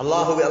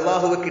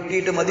 അള്ളാഹുവ്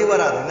കിട്ടിയിട്ട് മതി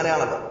വരാതെ,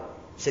 അങ്ങനെയാണല്ലോ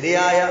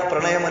ശരിയായ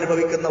പ്രണയം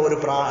അനുഭവിക്കുന്ന ഒരു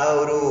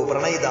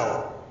പ്രണയിതാവ്,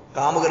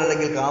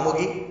 കാമുകനല്ലെങ്കിൽ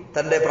കാമുകി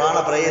തന്റെ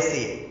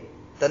പ്രാണപ്രേയസിയെ,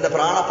 തന്റെ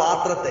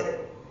പ്രാണപാത്രത്തെ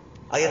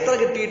എത്ര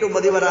കിട്ടിയിട്ടും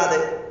മതി വരാതെ,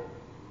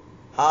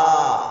 ആ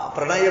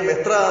പ്രണയം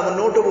എത്ര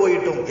മുന്നോട്ട്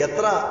പോയിട്ടും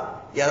എത്ര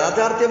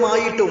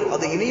യാഥാർത്ഥ്യമായിട്ടും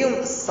അത് ഇനിയും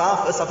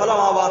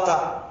സഫലമാവാത്ത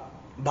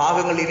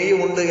ഭാഗങ്ങൾ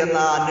ഇനിയുമുണ്ട് എന്ന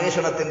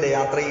അന്വേഷണത്തിന്റെ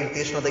യാത്രയിൽ,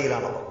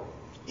 തീഷ്ണതയിലാണോ.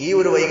 ഈ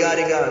ഒരു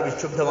വൈകാരിക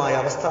വിക്ഷുബ്ധമായ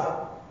അവസ്ഥ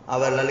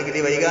അല്ലെങ്കിൽ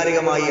ഈ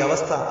വൈകാരികമായ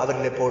അവസ്ഥ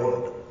അവരിൽ എപ്പോഴും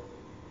ഉണ്ട്.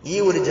 ഈ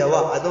ഒരു ജവ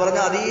എന്ന്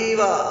പറഞ്ഞാൽ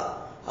അതീവ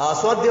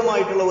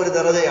അസ്വാധ്യമായിട്ടുള്ള ഒരു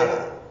ദർജയാണ്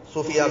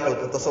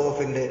സൂഫിയാക്കൾക്ക്,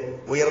 തസവുഫിന്റെ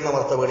ഉയർന്ന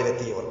മർത്തബകളിൽ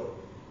എത്തിയവർ.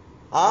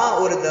 ആ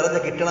ഒരു ദർജ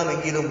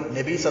കിട്ടണമെങ്കിലും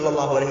നബി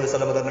സല്ലല്ലാഹു അലൈഹി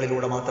വസല്ലം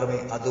തങ്ങളിലൂടെ മാത്രമേ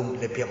അതും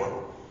ലഭ്യമാകൂ.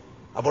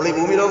 അപ്പോൾ ഈ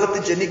ഭൂമിലോകത്ത്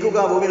ജനിക്കുക,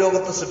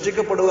 ഭൂമിലോകത്ത്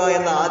സൃഷ്ടിക്കപ്പെടുക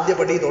എന്ന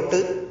ആദ്യപടി തൊട്ട്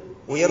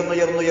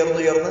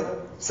ഉയർന്നുയർന്നുയർന്നുയർന്ന്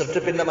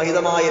സൃഷ്ടിപ്പിന്റെ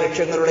മഹിതമായ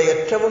ലക്ഷ്യങ്ങളുടെ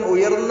ഏറ്റവും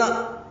ഉയർന്ന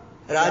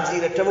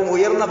രാജിയിൽ ഏറ്റവും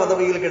ഉയർന്ന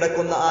പദവിയിൽ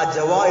കിടക്കുന്ന ആ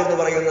ജവ എന്ന്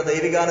പറയുന്ന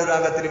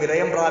ദൈവികാനുരാഗത്തിൽ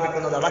വിലയം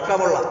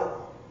പ്രാപിക്കുന്നതടക്കമുള്ള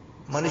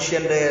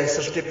മനുഷ്യന്റെ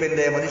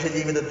സൃഷ്ടിപ്പിന്റെ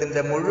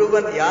മനുഷ്യജീവിതത്തിന്റെ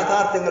മുഴുവൻ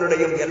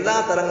യാഥാർത്ഥ്യങ്ങളുടെയും എല്ലാ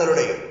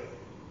തലങ്ങളുടെയും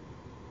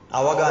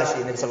അവകാശി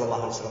നബി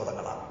സല്ലല്ലാഹു അലൈഹി വസല്ലം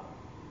തങ്ങളാണ്.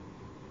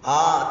 ആ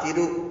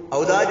തിരു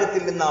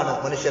ഔദാര്യത്തിൽ നിന്നാണ്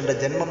മനുഷ്യന്റെ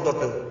ജന്മം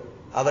തൊട്ട്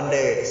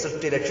അവന്റെ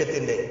സൃഷ്ടി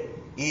ലക്ഷ്യത്തിന്റെ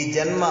ഈ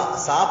ജന്മ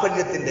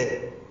സാഫല്യത്തിന്റെ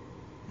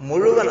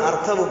മുഴുവൻ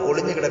അർത്ഥവും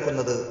ഒളിഞ്ഞു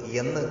കിടക്കുന്നത്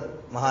എന്ന്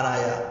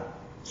മഹാനായ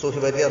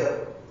സൂഫിവര്യർ,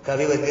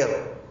 കവിവര്യർ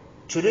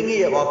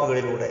ചുരുങ്ങിയ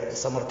വാക്കുകളിലൂടെ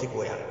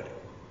സമർത്ഥിക്കുകയാണ് ഇവിടെ.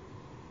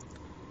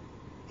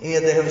 ഇനി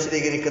അദ്ദേഹം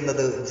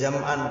വിശദീകരിക്കുന്നത്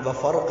ജംഅൻ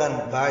വഫർഖൻ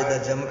ബഅദ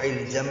ജംഇൽ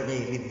ജംഇ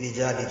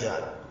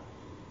ലിദ്ദിജാലിജാൽ,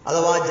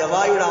 അഥവാ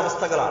ജവായുടെ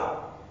അവസ്ഥകളാണ്.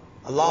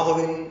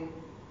 അള്ളാഹുവിൽ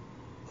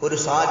ഒരു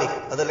സാലിഹ്,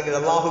 അതല്ലെങ്കിൽ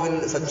അള്ളാഹുവിൽ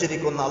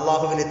സഞ്ചരിക്കുന്ന,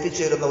 അള്ളാഹുവിൽ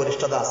എത്തിച്ചേരുന്ന ഒരു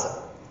ഇഷ്ടദാസൻ,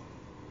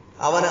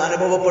 അവന്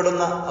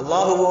അനുഭവപ്പെടുന്ന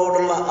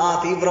അള്ളാഹുവോടുള്ള ആ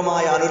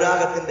തീവ്രമായ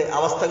അനുരാഗത്തിന്റെ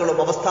അവസ്ഥകളും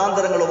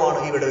അവസ്ഥാന്തരങ്ങളുമാണ്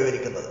ഇവിടെ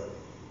വിവരിക്കുന്നത്.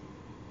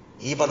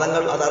 ഈ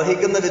പദങ്ങൾ അത്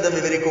അർഹിക്കുന്ന വിധം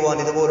വിവരിക്കുവാൻ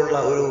ഇതുപോലുള്ള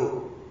ഒരു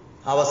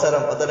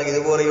അവസരം, അതല്ലെങ്കിൽ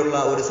ഇതുപോലെയുള്ള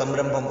ഒരു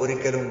സംരംഭം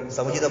ഒരിക്കലും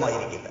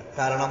സമുചിതമായിരിക്കില്ല.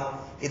 കാരണം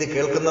ഇത്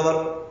കേൾക്കുന്നവർ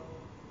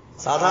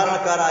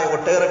സാധാരണക്കാരായ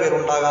ഒട്ടേറെ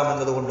പേരുണ്ടാകാം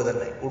എന്നതുകൊണ്ട്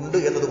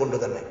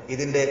തന്നെ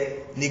ഇതിന്റെ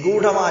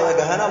നിഗൂഢമായ,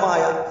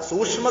 ഗഹനമായ,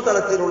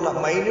 സൂക്ഷ്മതലത്തിലുള്ള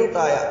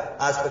മൈന്യൂട്ടായ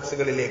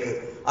ആസ്പെക്ട്സുകളിലേക്ക്,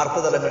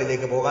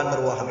 അർത്ഥതലങ്ങളിലേക്ക് പോകാൻ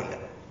നിർവാഹമില്ല.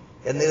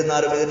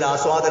 എന്നിരുന്നാലും ഇതിന്റെ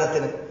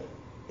ആസ്വാദനത്തിന്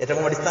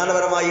ഏറ്റവും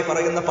അടിസ്ഥാനപരമായി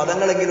പറയുന്ന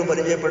പദങ്ങളെങ്കിലും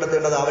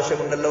പരിചയപ്പെടുത്തേണ്ടത്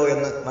ആവശ്യമുണ്ടല്ലോ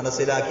എന്ന്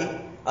മനസ്സിലാക്കി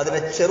അതിനെ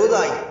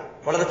ചെറുതായി,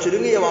 വളരെ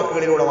ചുരുങ്ങിയ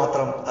വാക്കുകളിലൂടെ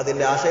മാത്രം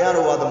അതിന്റെ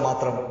ആശയാനുവാദം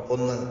മാത്രം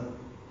ഒന്ന്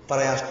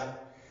പറയാൻ.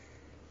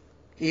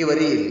 ഈ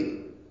വരിയിൽ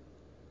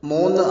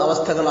 3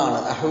 അവസ്ഥകളാണ്,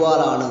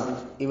 അഹ്വാലാണ്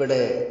ഇവിടെ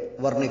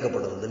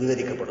വർണ്ണിക്കപ്പെടുന്നത്,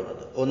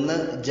 വിവരിക്കപ്പെടുന്നത്. 1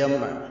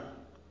 ജംഅ,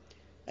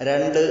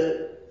 2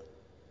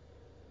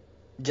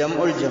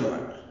 ജംഉൽ ജംഅ,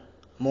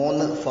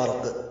 3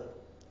 ഫർഖ്.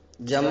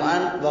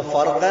 ജംഅൻ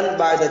വഫർഖൻ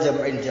ബഅദ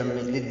ജംഇൽ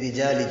ജംഇ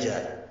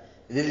ലിദ്ദിജാലിജാൽ.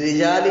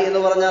 ലിദ്ദിജാലി എന്ന്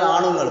പറഞ്ഞാൽ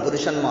ആണുങ്ങൾ,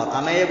 പുരുഷന്മാർ,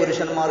 അമേയ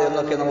പുരുഷന്മാർ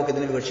എന്നൊക്കെ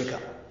നമുക്കിതിന്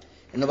വിവക്ഷിക്കാം.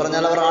 എന്ന്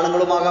പറഞ്ഞാൽ അവർ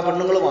ആണുങ്ങളുമാകാം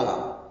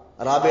പെണ്ണുങ്ങളുമാകാം.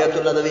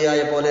 റാബിയത്തുൽ അദവിയായ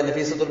പോലെ,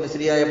 നഫീസത്തുൽ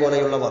മിസ്രിയായ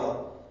പോലെയുള്ളവർ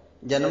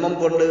ജന്മം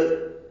കൊണ്ട്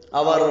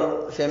അവർ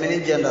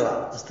ഫെമിനിൻ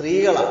ജെൻഡറാണ്,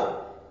 സ്ത്രീകളാണ്.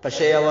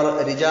 പക്ഷേ അവർ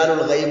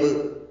റിജാലുൽ ഗൈബ്,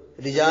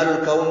 റിജാലുൽ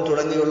കൗൻ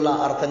തുടങ്ങിയുള്ള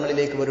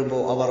അർത്ഥങ്ങളിലേക്ക്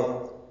വരുമ്പോൾ അവർ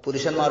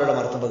പുരുഷന്മാരുടെ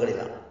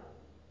മർത്തബകളിലാണ്.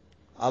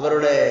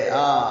 അവരുടെ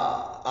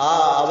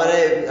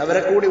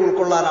അവരെ കൂടി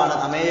ഉൾക്കൊള്ളാനാണ്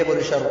അമേയ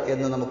പുരുഷർ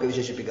എന്ന് നമുക്ക്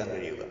വിശേഷിപ്പിക്കാൻ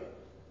കഴിയുക.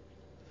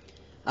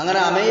 അങ്ങനെ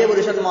അമേയ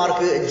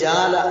പുരുഷന്മാർക്ക്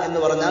ജാല എന്ന്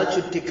പറഞ്ഞാൽ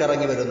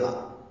ചുറ്റിക്കറങ്ങി വരുന്ന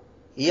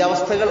ഈ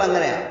അവസ്ഥകൾ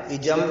അങ്ങനെയാണ്. ഈ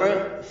ജംഅ്,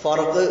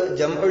 ഫർഖ്,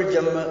 ജംഉൽ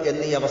ജംഅ്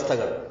എന്നീ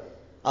അവസ്ഥകൾ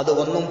അത്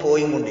ഒന്നും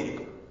പോയും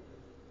കൊണ്ടിരിക്കും.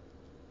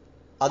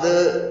 അത്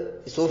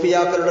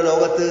സൂഫിയാക്കളുടെ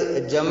ലോകത്ത്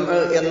ജംഅ്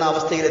എന്ന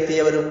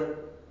അവസ്ഥയിലെത്തിയവരും,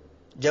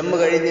 ജംഅ്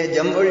കഴിഞ്ഞ്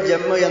ജംഉൽ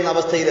ജംഅ് എന്ന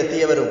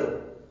അവസ്ഥയിലെത്തിയവരും,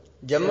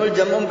 ജംഉൽ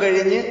ജംഉം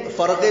കഴിഞ്ഞ്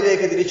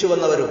ഫർഖിലേക്ക് തിരിച്ചു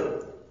വന്നവരും,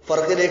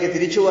 ഫർഖിലേക്ക്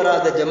തിരിച്ചു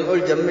വരാതെ ജംഉൽ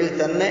ജംഇൽ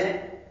തന്നെ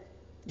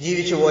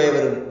ജീവിച്ചു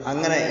പോയവരും,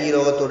 അങ്ങനെ ഈ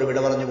ലോകത്തോട് വിട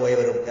പറഞ്ഞു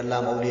പോയവരും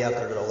എല്ലാം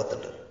ഔലിയാക്കളുടെ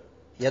ലോകത്തുണ്ട്.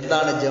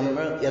 എന്താണ്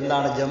ജംഅ്,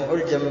 എന്താണ്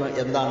ജംഉൽ ജംഅ്,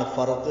 എന്താണ്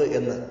ഫർഖ്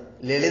എന്ന്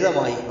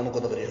ലളിതമായി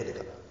നമുക്കൊന്ന്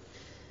പരിശോധിക്കാം.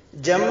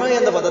 ജംഅ്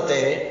എന്ന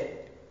പദത്തെ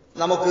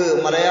നമുക്ക്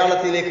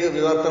മലയാളത്തിലേക്ക്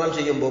വിവർത്തനം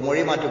ചെയ്യുമ്പോൾ,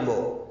 മൊഴി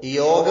മാറ്റുമ്പോൾ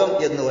യോഗം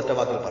എന്ന് ഒറ്റ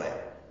വാക്കിൽ പറയാം.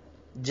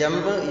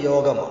 ജംഅ്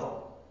യോഗമാണ്,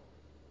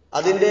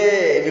 അതിന്റെ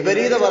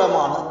വിപരീത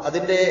ഫലമാണ്,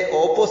 അതിന്റെ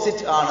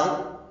ഓപ്പോസിറ്റ് ആണ്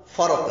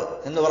ഫർഖ്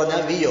എന്ന്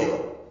പറഞ്ഞാൽ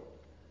വിയോഗം.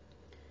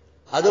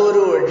 അത്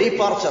ഒരു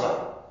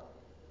ഡീപാർച്ചറാണ്.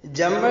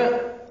 ജംഅ്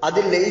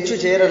അതിൽ ലയിച്ചു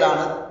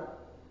ചേരലാണ്,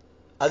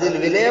 അതിൽ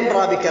വിലയം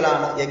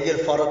പ്രാപിക്കലാണ്. എങ്കിൽ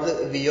ഫർഖ്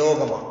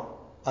വിയോഗമാണ്,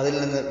 അതിൽ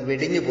നിന്ന്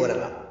വെടിഞ്ഞു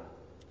പോരലാണ്,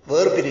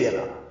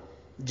 വേർപിരിയലാണ്.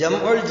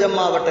 ജംഉൽ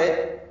ജംആവട്ടെ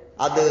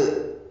അത്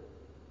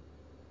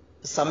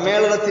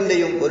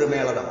സമ്മേളനത്തിന്റെയും ഒരു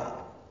മേളനമാണ്.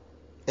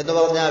 എന്ന്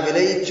പറഞ്ഞാൽ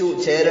വിലയിച്ചു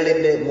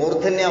ചേരലിന്റെ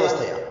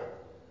മൂർധന്യാവസ്ഥയാണ്.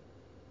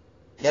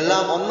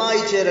 എല്ലാം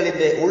ഒന്നായി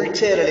ചേരലിന്റെ,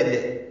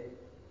 ഉൾച്ചേരലിന്റെ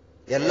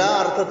എല്ലാ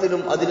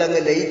അർത്ഥത്തിലും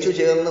അതിലങ്ങ് ലയിച്ചു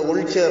ചേർന്ന്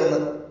ഉൾച്ചേർന്ന്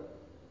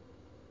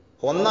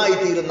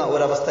ഒന്നായിത്തീരുന്ന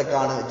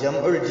ഒരവസ്ഥക്കാണ്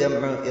ജംഉൽ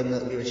ജംഅ് എന്ന്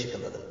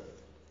വിവക്ഷിക്കുന്നത്.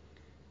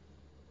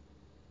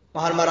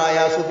 മഹാന്മാരായ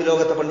സൂഫി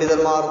ലോകത്തെ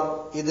പണ്ഡിതന്മാർ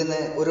ഇതിന്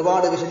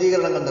ഒരുപാട്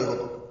വിശദീകരണങ്ങൾ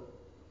നൽകുന്നു.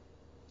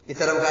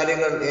 ഇത്തരം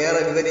കാര്യങ്ങൾ ഏറെ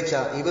വിവരിച്ച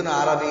ഇബ്നു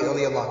അറബി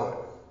റളിയല്ലാഹു അൻഹു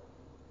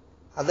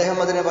അദ്ദേഹം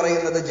അതിനെ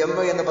പറയുന്നത്,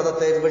 ജംഅ് എന്ന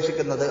പദത്തെ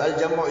വിവക്ഷിക്കുന്നത് അൽ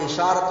ജംഉ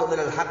ഇശാറത്തുൻ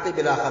ഇലൽ ഹഖ്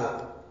ബിലാ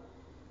ഖൽഖ്,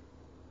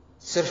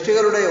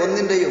 സൃഷ്ടികളുടെ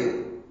ഒന്നിന്റെയും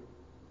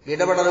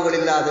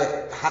ഇടപെടലുകളില്ലാതെ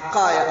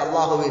ഹക്കായ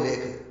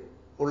അള്ളാഹുവിലേക്ക്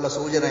ഉള്ള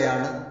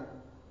സൂചനയാണ്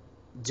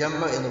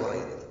ജംഅ് എന്ന്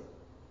പറയുന്നത്.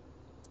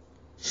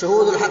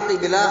 ഷുഹൂദുൽ ഹഖ്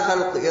ബിലാ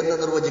ഖൽഖ് എന്ന്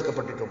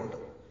നിർവചിക്കപ്പെട്ടിട്ടുമുണ്ട്.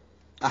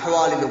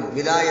 അഹ്വാലിലും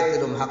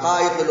വിലായത്തിലും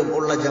ഹഖായിഖിലും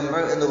ഉള്ള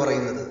ജംഅ് എന്ന്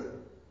പറയുന്നത്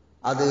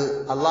അത്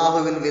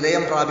അള്ളാഹുവിൽ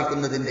വിലയം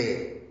പ്രാപിക്കുന്നതിന്റെ,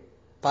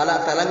 പല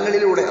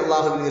തലങ്ങളിലൂടെ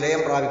അള്ളാഹുവിൽ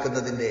വിലയം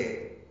പ്രാപിക്കുന്നതിന്റെ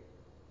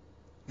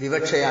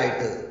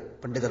വിവക്ഷയായിട്ട്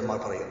പണ്ഡിതന്മാർ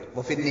പറയുന്നു.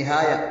 വഫിൻ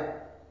നിഹായ,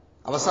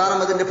 അവസാനം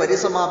അതിന്റെ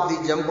പരിസമാപ്തി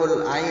ജംഉൽ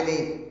ഐനി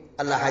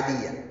അൽ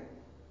അഹദിയ്യ,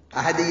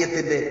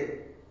 അഹദിയ്യത്തിന്റെ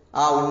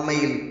ആ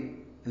ഉണ്മയിൽ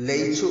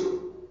ലയിച്ചു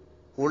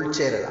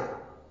ഉൾച്ചേരലാണ്.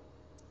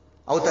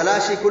 ഔ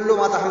തലാശി കുല്ലു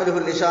മാ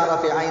തഹ്മിലുഹുൽ ഇശാറ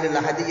ഫി ഐനിൽ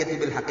അഹദിയ്യത്തി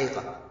ബിൽ ഹഖീഖ.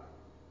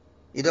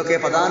 ഇതൊക്കെ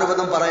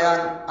പദാനുപദം പറയാൻ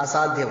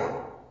അസാധ്യമാണ്.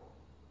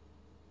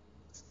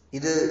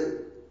 ഇത്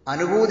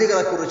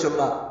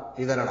അനുഭൂതികളെക്കുറിച്ചുള്ള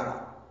വിവരണമാണ്.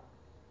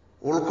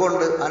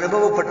 ഉൾക്കൊണ്ട്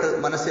അനുഭവപ്പെട്ട്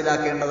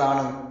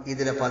മനസ്സിലാക്കേണ്ടതാണ്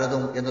ഇതിലെ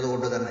പലതും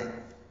എന്നതുകൊണ്ട് തന്നെ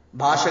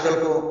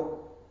ഭാഷകൾക്കോ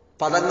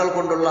പദങ്ങൾ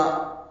കൊണ്ടുള്ള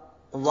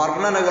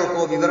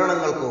വർണ്ണനകൾക്കോ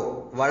വിവരണങ്ങൾക്കോ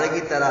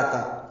വഴങ്ങിത്തരാത്ത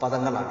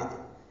പദങ്ങളാണിത്.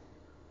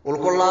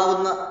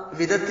 ഉൾക്കൊള്ളാവുന്ന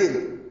വിധത്തിൽ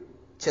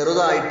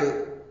ചെറുതായിട്ട്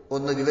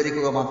ഒന്ന്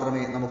വിവരിക്കുക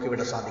മാത്രമേ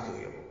നമുക്കിവിടെ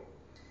സാധിക്കുകയുള്ളൂ.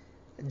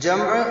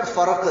 ജംഅ്,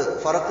 ഫറഖ്,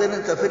 ഫറഖിന്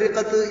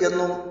തഫ്രീഖത്ത്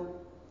എന്നും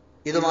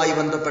ഇതുമായി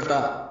ബന്ധപ്പെട്ട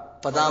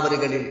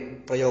പദാവലികളിൽ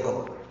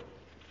പ്രയോഗമുണ്ട്.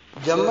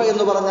 ജംഅ്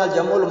എന്ന് പറഞ്ഞാൽ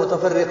ജംഉൽ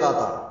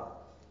മുതഫർരിഖാത്താണ്.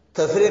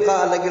 തഫ്രീഖ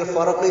അല്ലെങ്കിൽ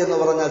ഫറഖ് എന്ന്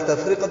പറഞ്ഞാൽ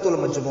തഫ്രീഖത്തുൽ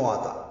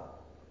മജ്മുആത്താണ്.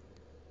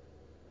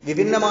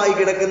 വിഭിന്നമായി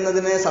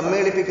കിടക്കുന്നതിനെ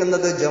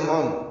സമ്മേളിപ്പിക്കുന്നത്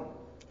ജംഉം,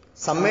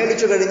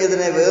 സമ്മേളിച്ചു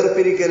കഴിഞ്ഞതിനെ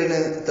വേർപിരിക്കലിന്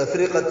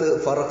തഫ്രീഖത്ത്,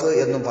 ഫറഖ്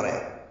എന്നും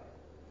പറയാം.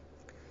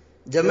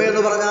 ജംഅ്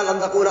എന്ന് പറഞ്ഞാൽ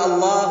അന്തഖൂല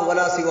അല്ലാഹു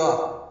വലാ സിവാ,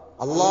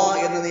 അല്ലാഹ്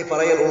എന്ന് നീ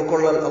പറയൽ,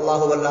 ഉൾക്കൊള്ളൽ,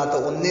 അല്ലാഹു വല്ലാത്ത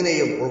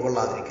ഒന്നിനെയും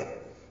ഉൾക്കൊള്ളാതിരിക്കൽ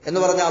എന്ന്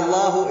പറഞ്ഞാൽ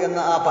അല്ലാഹു എന്ന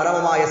ആ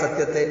പരമമായ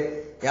സത്യത്തെ,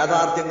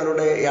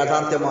 യാഥാർത്ഥ്യങ്ങളുടെ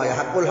യാഥാർത്ഥ്യമായ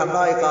ഹഖുൽ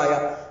ഹഖായിഖായ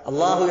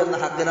അല്ലാഹു എന്ന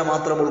ഹഖിനെ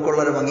മാത്രം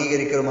ഉൾക്കൊള്ളലും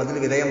അംഗീകരിക്കലും അതിൽ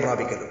വിലയം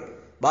പ്രാപിക്കലും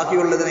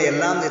ബാക്കിയുള്ളതിനെ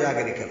എല്ലാം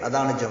നിരാകരിക്കൽ,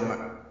 അതാണ് ജംഅ്.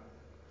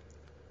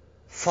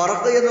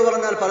 ഫറഖ് എന്ന്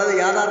പറഞ്ഞാൽ പല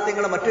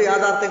യാഥാർത്ഥ്യങ്ങളെ മറ്റു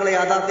യാഥാർത്ഥ്യങ്ങളെ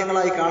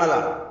യാഥാർത്ഥ്യങ്ങളായി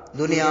കാണലാണ്.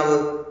 ദുനിയാവ്,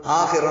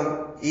 ആഖിറം,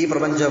 ഈ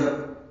പ്രപഞ്ചം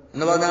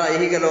എന്ന് പറഞ്ഞാൽ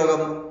ഐഹിക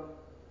ലോകം,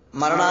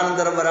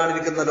 മരണാനന്തരം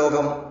വരാനിരിക്കുന്ന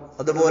ലോകം,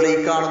 അതുപോലെ ഈ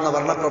കാണുന്ന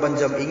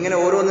വർണ്ണപ്രപഞ്ചം, ഇങ്ങനെ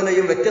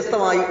ഓരോന്നിനെയും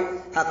വ്യത്യസ്തമായി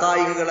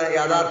ഹഖായിഖുകളെ,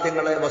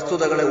 യാഥാർത്ഥ്യങ്ങളെ,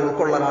 വസ്തുതകളെ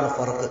ഉൾക്കൊള്ളലാണ്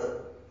ഫറഖ്.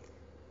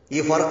 ഈ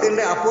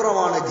ഫറഖിന്റെ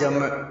അപ്പുറമാണ്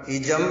ജംഅ്. ഈ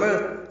ജംഅ്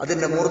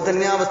അതിന്റെ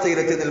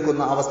മൂർധന്യാവസ്ഥയിലെത്തി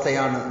നിൽക്കുന്ന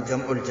അവസ്ഥയാണ്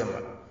ജംഉൽ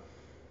ജംഅ്.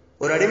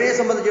 ഒരു അടിമയെ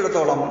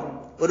സംബന്ധിച്ചിടത്തോളം,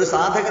 ഒരു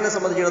സാധകനെ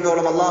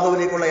സംബന്ധിച്ചിടത്തോളം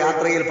അള്ളാഹുവിലേക്കുള്ള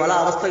യാത്രയിൽ പല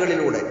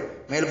അവസ്ഥകളിലൂടെ,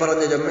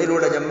 മേൽപ്പറഞ്ഞ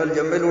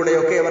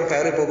ജമ്മിലൂടെയൊക്കെ അവൻ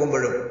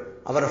കയറിപ്പോകുമ്പോഴും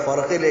അവർ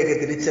ഫറഖിലേക്ക്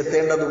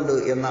തിരിച്ചെത്തേണ്ടതുണ്ട്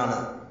എന്നാണ്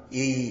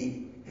ഈ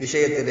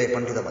വിഷയത്തിലെ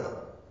പണ്ഡിതമതം.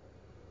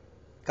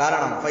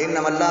 കാരണം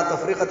ഫഇന്നമല്ലാ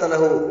തഫ്രീഖത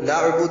ലഹു ലാ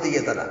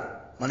ഉബൂദിയ്യത ലഹു,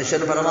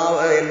 മനുഷ്യൻ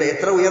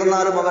എത്ര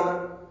ഉയർന്നാലും അവൻ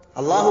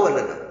അള്ളാഹു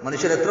അല്ലല്ലോ.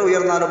 മനുഷ്യൻ എത്ര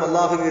ഉയർന്നാലും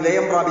അള്ളാഹു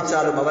വിലയം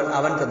പ്രാപിച്ചാലും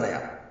അവൻ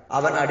തന്നെയാണ്,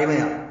 അവൻ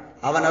അടിമയാണ്.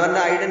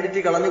 അവന്റെ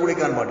ഐഡന്റിറ്റി കളഞ്ഞു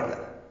കുടിക്കാൻ പാടില്ല,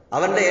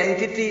 അവന്റെ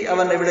എൻറ്റിറ്റി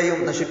അവൻ എവിടെയും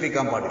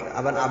നശിപ്പിക്കാൻ പാടില്ല.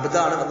 അവൻ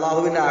അബ്ദാണ്,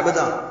 അള്ളാഹുവിന്റെ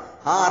അബ്ദാണ്.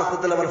 ആ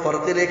അർത്ഥത്തിൽ അവൻ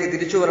ഫറഖിലേക്ക്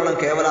തിരിച്ചു വരണം,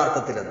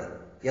 കേവലാർത്ഥത്തിലെന്ന്.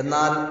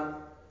 എന്നാൽ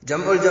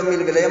ജംഉൽ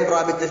ജംഇൽ വിലയം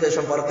പ്രാപിച്ച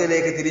ശേഷം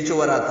ഫറഖിലേക്ക് തിരിച്ചു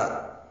വരാത്ത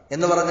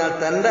എന്ന് പറഞ്ഞാൽ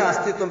തന്റെ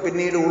അസ്തിത്വം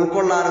പിന്നീട്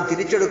ഉൾക്കൊള്ളാനും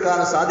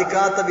തിരിച്ചെടുക്കാനും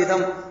സാധിക്കാത്ത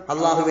വിധം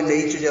അള്ളാഹുവിൽ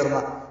ലയിച്ചു ചേർന്ന,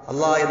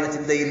 അള്ളാഹ് എന്ന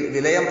ചിന്തയിൽ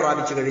വിലയം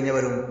പ്രാപിച്ചു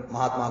കഴിഞ്ഞവരും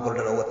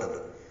മഹാത്മാക്കളുടെ ലോകത്തുണ്ട്.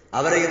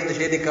 അവരെയും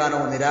നിഷേധിക്കാനോ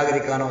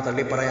നിരാകരിക്കാനോ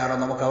തള്ളിപ്പറയാനോ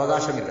നമുക്ക്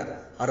അവകാശമില്ല,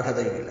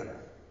 അർഹതയുമില്ല.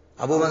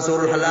 അബൂ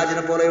മൻസൂർ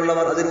ഹല്ലാജിനെ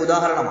പോലെയുള്ളവർ അതിന്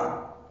ഉദാഹരണമാണ്.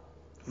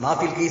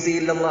 മാഫിൽ കീസി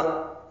ഇല്ലല്ല,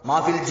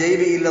 മാഫിൽ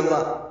ജൈബി ഇല്ലല്ല,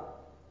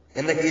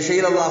 എന്റെ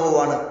കീശയിൽ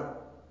അല്ലാഹുവാണ്,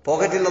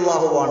 പോക്കറ്റിൽ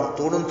അല്ലാഹുവാണ്,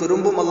 തൂണും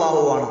തുരുമ്പും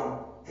അല്ലാഹുവാണ്,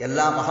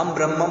 എല്ലാം അഹം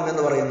ബ്രഹ്മം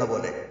എന്ന് പറയുന്ന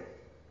പോലെ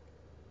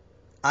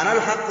അനൽ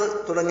ഹഖ്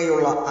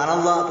തുടങ്ങിയുള്ള,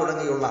 അനല്ലാ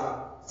തുടങ്ങിയുള്ള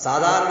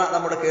സാധാരണ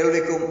നമ്മുടെ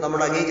കേൾവിക്കും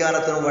നമ്മുടെ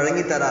അംഗീകാരത്തിനും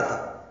വഴങ്ങിത്തരാത്ത,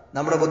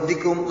 നമ്മുടെ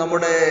ബുദ്ധിക്കും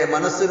നമ്മുടെ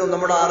മനസ്സിനും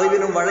നമ്മുടെ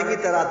അറിവിനും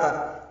വഴങ്ങിത്തരാത്ത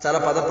ചില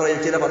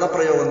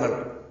പദപ്രയോഗങ്ങൾ,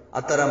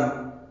 അത്തരം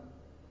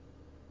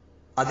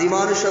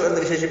അതിമാനുഷ്യം എന്ന്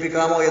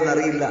വിശേഷിപ്പിക്കാമോ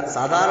എന്നറിയില്ല,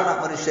 സാധാരണ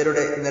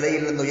മനുഷ്യരുടെ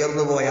നിലയിൽ നിന്ന്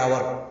ഉയർന്നുപോയ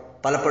അവർ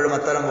പലപ്പോഴും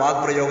അത്തരം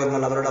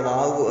വാക്പ്രയോഗങ്ങൾ അവരുടെ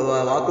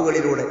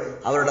വാക്കുകളിലൂടെ,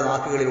 അവരുടെ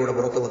നാക്കുകളിലൂടെ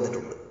പുറത്തു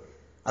വന്നിട്ടുണ്ട്.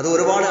 അത്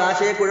ഒരുപാട്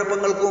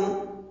ആശയക്കുഴപ്പങ്ങൾക്കും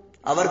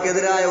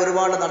അവർക്കെതിരായ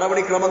ഒരുപാട്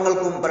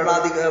നടപടിക്രമങ്ങൾക്കും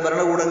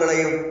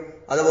ഭരണകൂടങ്ങളെയും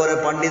അതുപോലെ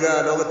പണ്ഡിത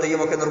ലോകത്തെയും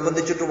ഒക്കെ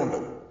നിർബന്ധിച്ചിട്ടുമുണ്ട്.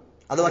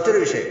 അത് മറ്റൊരു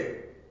വിഷയം.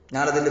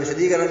 ഞാനതിന്റെ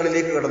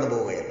വിശദീകരണങ്ങളിലേക്ക് കടന്നു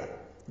പോവുകയല്ല.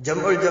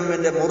 ജംഉൽ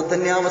ജംഇന്റെ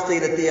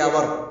മൂർധന്യാവസ്ഥയിലെത്തിയ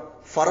അവർ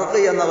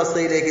ഫറഖ് എന്ന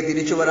അവസ്ഥയിലേക്ക്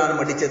തിരിച്ചു വരാൻ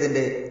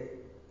മടിച്ചതിന്റെ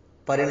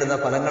പരിണിത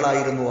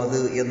ഫലങ്ങളായിരുന്നു അത്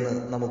എന്ന്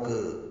നമുക്ക്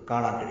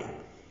കാണാൻ കഴിയും.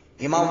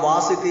 ഇമാം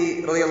വാസിത്തി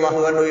റളിയല്ലാഹു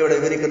അൻഹുയോട്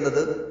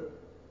വിവരിക്കുന്നത്,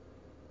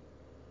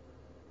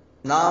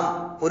 നാം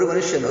ഒരു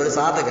മനുഷ്യൻ, ഒരു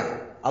സാധകൻ,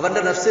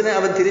 അവന്റെ നഫ്സിനെ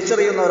അവൻ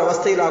തിരിച്ചറിയുന്ന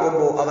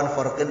ഒരവസ്ഥയിലാകുമ്പോൾ അവൻ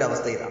ഫറഖിന്റെ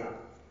അവസ്ഥയിലാണ്.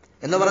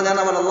 എന്ന് പറഞ്ഞാൽ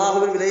അവൻ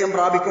അള്ളാഹുവിൽ വിലയം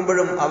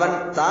പ്രാപിക്കുമ്പോഴും അവൻ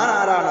താൻ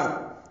ആരാണ്,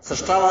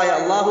 സൃഷ്ടാവായ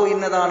അള്ളാഹു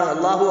ഇന്നതാണ്,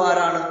 അള്ളാഹു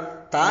ആരാണ്,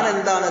 താൻ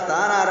എന്താണ്,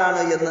 താൻ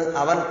ആരാണ് എന്ന്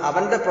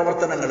അവന്റെ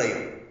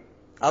പ്രവർത്തനങ്ങളെയും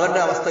അവന്റെ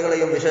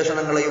അവസ്ഥകളെയും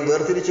വിശേഷണങ്ങളെയും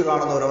വേർതിരിച്ചു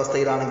കാണുന്ന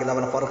ഒരവസ്ഥയിലാണെങ്കിൽ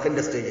അവൻ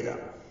ഫറഖിന്റെ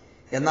സ്റ്റേജിലാണ്.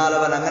 എന്നാൽ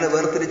അവൻ അങ്ങനെ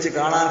വേർതിരിച്ച്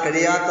കാണാൻ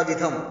കഴിയാത്ത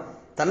വിധം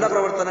തന്റെ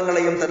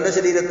പ്രവർത്തനങ്ങളെയും തന്റെ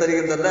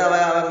ശരീരത്തെയും തന്റെ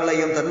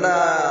അവയവങ്ങളെയും തന്റെ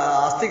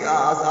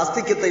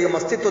ആസ്തിക്യത്തെയും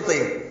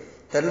അസ്തിത്വത്തെയും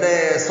തന്റെ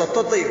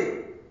സ്വത്വത്തെയും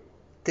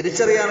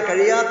തിരിച്ചറിയാൻ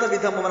കഴിയാത്ത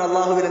വിധം അവൻ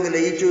അള്ളാഹുവിൽ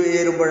ലയിച്ചു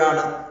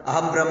ചേരുമ്പോഴാണ്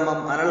അഹം ബ്രഹ്മം,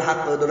 അനൽ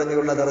ഹഖ്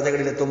തുടങ്ങിയുള്ള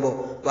ദർജകളിൽ എത്തുമ്പോൾ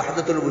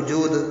വഹദത്തുൽ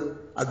വുജൂദ്,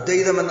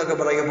 അദ്വൈതം എന്നൊക്കെ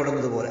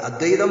പറയപ്പെടുന്നത് പോലെ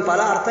അദ്വൈതം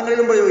പല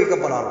അർത്ഥങ്ങളിലും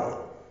പ്രയോഗിക്കപ്പെടാറുണ്ട്.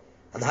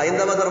 അത്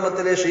ഹൈന്ദവ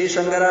ധർമ്മത്തിലെ ശ്രീ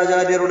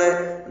ശങ്കരാചാര്യരുടെ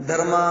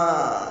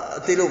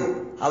ധർമ്മത്തിലും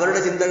അവരുടെ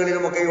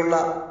ചിന്തകളിലുമൊക്കെയുള്ള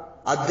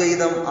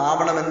അദ്വൈതം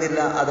ആവണമെന്നില്ല.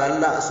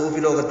 അതല്ല സൂഫി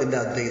ലോകത്തിന്റെ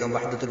അദ്വൈതം,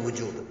 വഹദത്തുൽ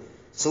വുജൂദ്.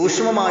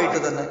 സൂക്ഷ്മമായിട്ട്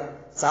തന്നെ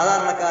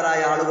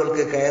സാധാരണക്കാരായ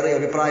ആളുകൾക്ക് കയറി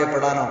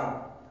അഭിപ്രായപ്പെടാനോ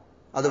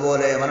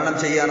അതുപോലെ മനനം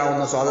ചെയ്യാനോ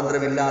ഒന്നും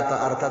സ്വാതന്ത്ര്യമില്ലാത്ത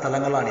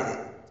അർത്ഥതലങ്ങളാണിത്,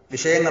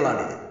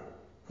 വിഷയങ്ങളാണിത്.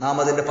 നാം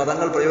അതിന്റെ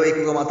പദങ്ങൾ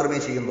പ്രയോഗിക്കുക മാത്രമേ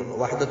ചെയ്യുന്നുള്ളൂ.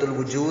 വഹദത്തുൽ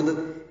വുജൂദ്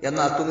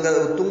എന്ന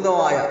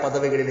ഉത്തുംഗമായ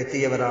പദവികളിൽ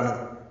എത്തിയവരാണ്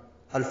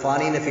അൽ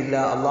ഫാനീന ഫില്ല,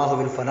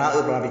 അള്ളാഹുവിൽ ഫനാ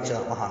പ്രാപിച്ച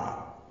മഹാനാണ്.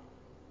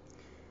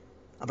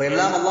 അപ്പൊ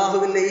എല്ലാം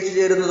അള്ളാഹുവിൽ ലയിച്ചു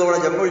ചേരുന്നതോടെ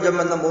ജമ്മുൽ ജം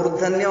എന്ന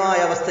മൂർധന്യമായ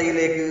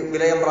അവസ്ഥയിലേക്ക്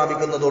വിലയം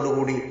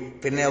പ്രാപിക്കുന്നതോടുകൂടി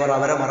പിന്നെ അവർ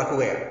അവരെ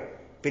മറക്കുകയാണ്.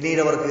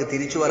 പിന്നീട് അവർക്ക്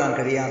തിരിച്ചു വരാൻ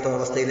കഴിയാത്ത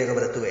അവസ്ഥയിലേക്ക്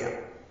അവർ എത്തുകയാണ്.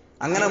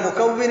 അങ്ങനെ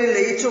മുക്കവ്വിനിൽ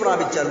ലയിച്ചു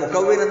പ്രാപിച്ചാൽ,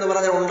 മുക്കവ്വിൻ എന്ന്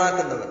പറഞ്ഞാൽ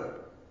ഉണ്ടാക്കുന്നവൻ,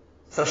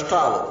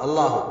 സൃഷ്ടാവ്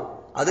അള്ളാഹു,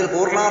 അതിൽ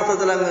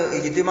പൂർണ്ണാർത്ഥത്തിലങ്ങ്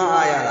ഇജ്തിമാ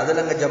ആയാൽ,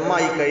 അതിലങ്ങ്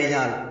ജമ്മായി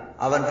കഴിഞ്ഞാൽ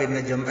അവൻ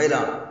പിന്നെ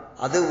ജംഇലാണ്.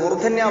 അത്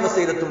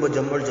മൂർധന്യാവസ്ഥയിലെത്തുമ്പോൾ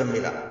ജമ്മുൽ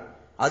ജമ്മിലാണ്.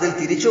 അതിൽ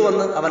തിരിച്ചു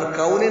വന്ന് അവൻ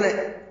കൗനിനെ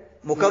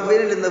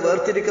മുക്കവ്വിനിൽ നിന്ന്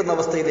വേർതിരിക്കുന്ന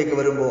അവസ്ഥയിലേക്ക്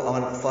വരുമ്പോൾ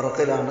അവൻ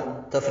ഫർഖിലാണ്,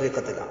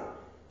 തഫ്രീഖത്തിലാണ്.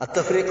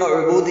 അത്തഫ്രീഖ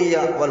ഉബൂദിയ്യ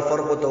വൽ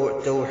ഫർഖു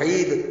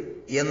തൗഹീദ്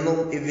എന്നും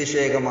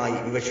ഇവ്വിഷേകമായി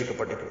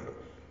വിവക്ഷിക്കപ്പെട്ടിട്ടുണ്ട്.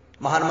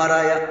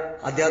 മഹാന്മാരായ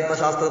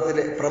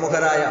അധ്യാത്മശാസ്ത്രത്തിലെ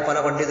പ്രമുഖരായ പല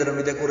പണ്ഡിതരും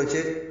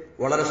ഇതേക്കുറിച്ച്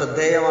വളരെ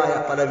ശ്രദ്ധേയമായ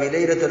പല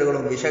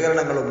വിലയിരുത്തലുകളും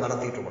വിശകലനങ്ങളും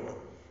നടത്തിയിട്ടുമുണ്ട്.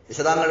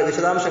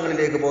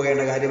 വിശദാംശങ്ങളിലേക്ക്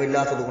പോകേണ്ട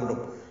കാര്യമില്ലാത്തതുകൊണ്ടും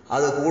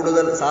അത്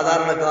കൂടുതൽ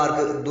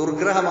സാധാരണക്കാർക്ക്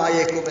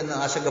ദുർഗ്രഹമായേക്കും എന്ന്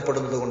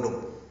ആശങ്കപ്പെടുന്നത് കൊണ്ടും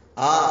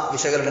ആ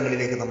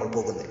വിശകലനങ്ങളിലേക്ക് നമ്മൾ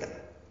പോകുന്നില്ല.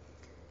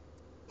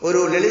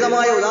 ഒരു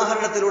ലളിതമായ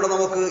ഉദാഹരണത്തിലൂടെ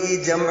നമുക്ക് ഈ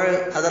ജംഅ്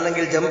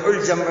അതല്ലെങ്കിൽ ജംഉൽ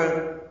ജംഅ്,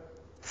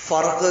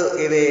 ഫർഖ്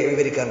ഇവയെ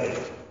വിവരിക്കാൻ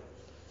കഴിയും.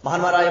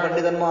 മഹാന്മാരായ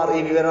പണ്ഡിതന്മാർ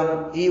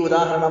ഈ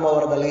ഉദാഹരണം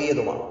അവർ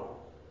നൽകിയതുമാണ്.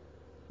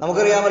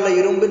 നമുക്കറിയാമല്ല,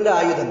 ഇരുമ്പിന്റെ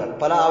ആയുധങ്ങൾ,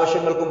 പല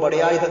ആവശ്യങ്ങൾക്കും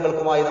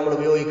പടിയായുധങ്ങൾക്കുമായി നമ്മൾ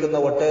ഉപയോഗിക്കുന്ന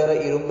ഒട്ടേറെ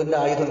ഇരുമ്പിന്റെ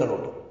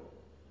ആയുധങ്ങളുണ്ട്.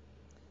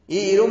 ഈ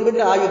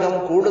ഇരുമ്പിന്റെ ആയുധം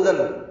കൂടുതൽ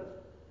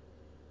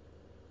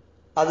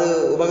അത്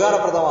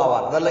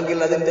ഉപകാരപ്രദമാവാൻ, അതല്ലെങ്കിൽ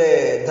അതിന്റെ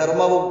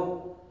ധർമ്മവും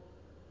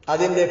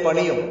അതിന്റെ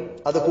പണിയും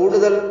അത്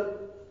കൂടുതൽ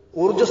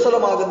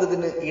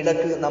ഊർജ്ജസ്വലമാകുന്നതിന്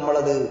ഇടക്ക്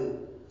നമ്മളത്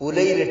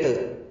ഉലയിലിട്ട്,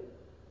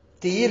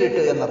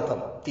 തീയിലിട്ട് എന്നർത്ഥം,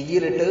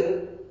 തീയിലിട്ട്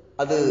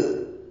അത്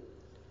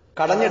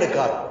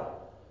കടഞ്ഞെടുക്കാറുണ്ട്.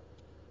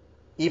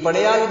 ഈ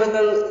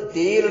പണിയായുധങ്ങൾ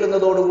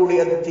തീയിലിടുന്നതോടുകൂടി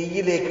അത്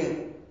തീയിലേക്ക്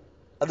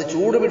അത്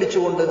ചൂട്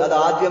പിടിച്ചുകൊണ്ട് അത്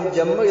ആദ്യം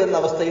ജമ്മ് എന്ന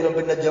അവസ്ഥയിലും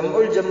പിന്നെ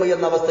ജമ്മുൽ ജമ്മ്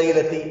എന്ന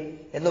അവസ്ഥയിലെത്തി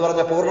എന്ന്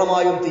പറഞ്ഞ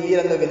പൂർണ്ണമായും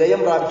തീയിലങ്ങ്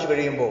വിലയം പ്രാപിച്ചു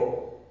കഴിയുമ്പോൾ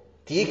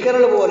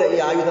തീക്കനൽ പോലെ ഈ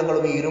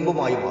ആയുധങ്ങളും ഈ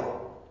ഇരുമ്പുമായി മാറും.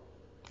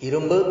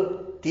 ഇരുമ്പ്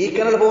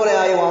തീക്കനൽ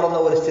പോലെയായി മാറുന്ന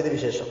ഒരു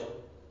സ്ഥിതിവിശേഷം.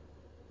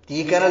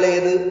 തീക്കനൽ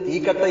ഏത്,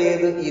 തീക്കട്ട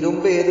ഏത്,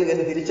 ഇരുമ്പ് ഏത്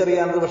എന്ന്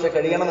തിരിച്ചറിയാനത് പക്ഷെ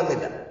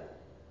കഴിയണമെന്നില്ല.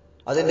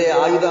 അതിന്റെ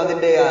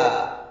അതിന്റെ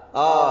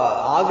ആ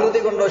ആകൃതി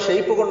കൊണ്ടോ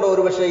ഷെയ്പ്പ് കൊണ്ടോ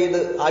ഒരു പക്ഷേ ഇത്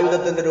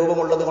ആയുധത്തിന്റെ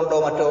രൂപമുള്ളത് കൊണ്ടോ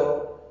മറ്റോ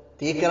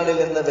തീക്കനലിൽ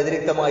നിന്ന്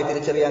വ്യതിരിക്തമായി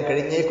തിരിച്ചറിയാൻ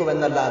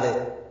കഴിഞ്ഞേക്കുമെന്നല്ലാതെ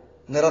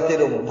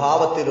നിറത്തിലും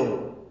ഭാവത്തിലും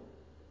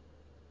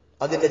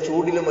അതിന്റെ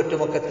ചൂടിലും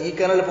മറ്റുമൊക്കെ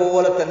തീക്കനൽ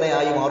പോലെ തന്നെ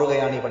ആയി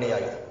മാറുകയാണ് ഈ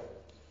പണിയായുധം.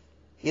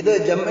 ഇത്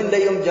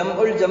ജമ്മിന്റെയും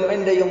ജംഉൽ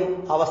ജമ്മിന്റെയും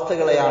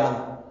അവസ്ഥകളെയാണ്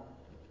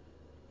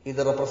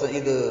ഇത്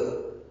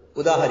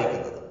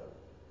ഉദാഹരിക്കുന്നത്,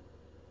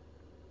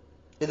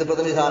 ഇത്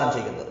പ്രതിനിധാനം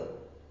ചെയ്യുന്നത്.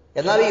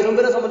 എന്നാൽ ഈ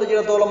ഇരുമ്പിനെ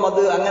സംബന്ധിച്ചിടത്തോളം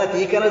അത് അങ്ങനെ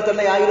തീക്കനൽ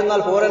തന്നെ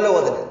ആയിരുന്നാൽ പോരല്ലോ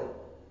അതിന്.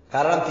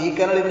 കാരണം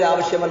തീക്കനലിന്റെ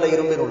ആവശ്യമല്ല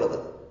ഇരുമ്പിനുള്ളത്,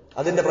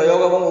 അതിന്റെ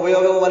പ്രയോഗവും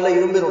ഉപയോഗവുമല്ല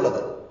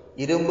ഇരുമ്പിനുള്ളത്.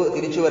 ഇരുമ്പ്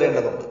തിരിച്ചു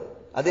വരേണ്ടതുണ്ട്,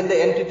 അതിന്റെ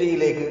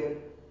എൻറ്റിറ്റിയിലേക്ക്,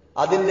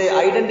 അതിന്റെ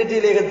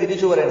ഐഡന്റിറ്റിയിലേക്ക്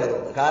തിരിച്ചു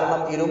വരേണ്ടതുണ്ട്.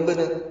 കാരണം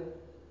ഇരുമ്പിന്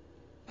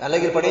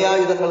അല്ലെങ്കിൽ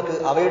പണിയായുധങ്ങൾക്ക്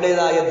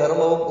അവയുടേതായ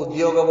ധർമ്മവും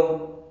ഉദ്യോഗവും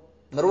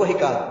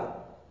നിർവഹിക്കാനും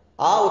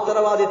ആ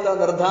ഉത്തരവാദിത്ത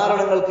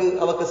നിർദ്ധാരണങ്ങൾക്ക്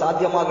അവക്ക്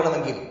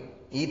സാധ്യമാകണമെങ്കിൽ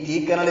ഈ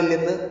തീക്കനലിൽ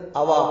നിന്ന്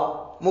അവ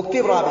മുക്തി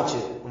പ്രാപിച്ച്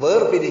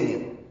വേർപിരിഞ്ഞ്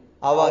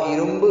അവ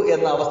ഇരുമ്പ്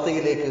എന്ന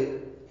അവസ്ഥയിലേക്ക്,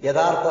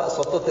 യഥാർത്ഥ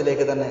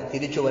സ്വത്വത്തിലേക്ക് തന്നെ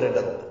തിരിച്ചു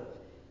വരേണ്ടതുണ്ട്.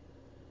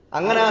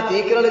 അങ്ങനെ ആ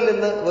തീക്കനലിൽ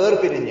നിന്ന്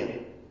വേർപിരിഞ്ഞ്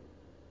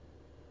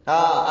ആ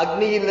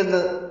അഗ്നിയിൽ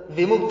നിന്ന്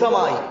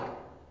വിമുക്തമായി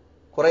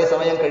കുറെ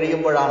സമയം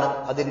കഴിയുമ്പോഴാണ്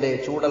അതിന്റെ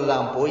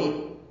ചൂടെല്ലാം പോയി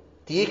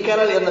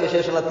തീക്കനൽ എന്ന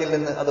വിശേഷണത്തിൽ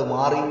നിന്ന് അത്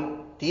മാറി,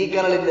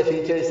 തീക്കനലിന്റെ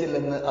ഫീച്ചേഴ്സിൽ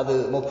നിന്ന് അത്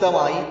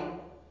മുക്തമായി,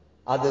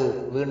 അത്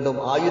വീണ്ടും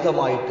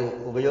ആയുധമായിട്ട്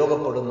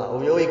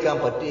ഉപയോഗിക്കാൻ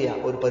പറ്റിയ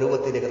ഒരു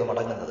പരുവത്തിലേക്ക് അത്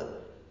മടങ്ങുന്നത്.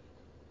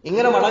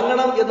 ഇങ്ങനെ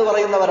മടങ്ങണം എന്ന്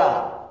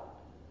പറയുന്നവരാണ്.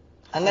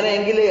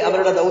 അങ്ങനെയെങ്കിലേ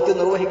അവരുടെ ദൗത്യം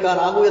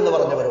നിർവഹിക്കാനാകൂ എന്ന്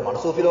പറഞ്ഞവരുമാണ്.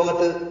 സൂഫി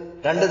ലോകത്ത്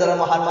രണ്ടു തരം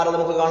മഹാന്മാരെ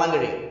നമുക്ക് കാണാൻ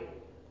കഴിയും.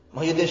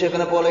 മുഹ്യിദ്ദീൻ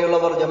ഷേഖിനെ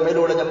പോലെയുള്ളവർ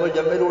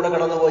ജമ്മിലൂടെ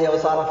കടന്നുപോയി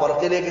അവസാനം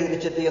ഫർഖിലേക്ക്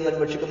തിരിച്ചെത്തി എന്ന്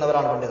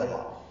വിവക്ഷിക്കുന്നവരാണ്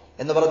പണ്ഡിതന്മാർ.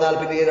 എന്ന് പറഞ്ഞാൽ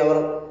പിന്നീട് അവർ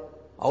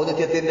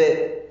ഔന്നിത്യത്തിന്റെ,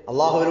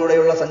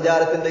 അള്ളാഹുവിലൂടെയുള്ള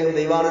സഞ്ചാരത്തിന്റെയും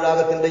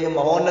ദൈവാനുരാഗത്തിന്റെയും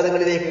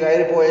മഹോന്നതങ്ങളിലേക്ക്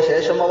കയറിപ്പോയ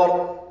ശേഷം അവർ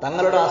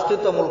തങ്ങളുടെ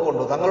അസ്തിത്വം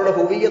ഉൾക്കൊണ്ടു, തങ്ങളുടെ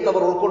ഹുവിയ്യത്ത്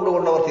അവർ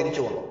ഉൾക്കൊണ്ടുകൊണ്ട് അവർ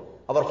തിരിച്ചു വന്നു,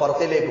 അവർ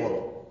ഫർഖിലേക്ക്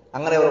വന്നു.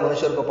 അങ്ങനെ അവർ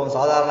മനുഷ്യർക്കൊപ്പം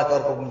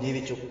സാധാരണക്കാർക്കൊപ്പം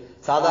ജീവിച്ചു,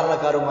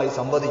 സാധാരണക്കാരുമായി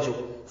സംവദിച്ചു,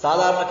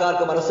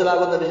 സാധാരണക്കാർക്ക്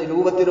മനസ്സിലാകുന്ന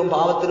രൂപത്തിലും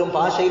ഭാവത്തിലും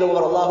ഭാഷയിലും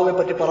അവർ അള്ളാഹുവെ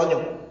പറ്റി പറഞ്ഞു,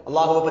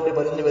 അള്ളാഹുവെ പറ്റി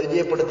പറഞ്ഞ്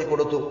പരിചയപ്പെടുത്തി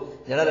കൊടുത്തു.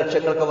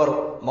 ജനലക്ഷങ്ങൾക്ക് അവർ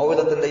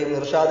മൗലത്തിന്റെയും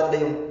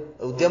ഇർഷാദിന്റെയും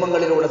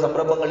ഉദ്യമങ്ങളിലൂടെ,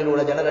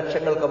 സംരംഭങ്ങളിലൂടെ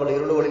ജനലക്ഷങ്ങൾക്ക് അവർ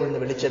ഇരുളുകളിൽ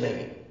നിന്ന്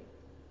വെളിച്ചമേകി.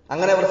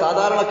 അങ്ങനെ അവർ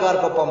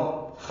സാധാരണക്കാർക്കൊപ്പം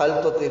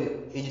ഖൽത്വത്തിൽ,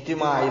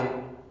 ഇജ്തിമായിൽ,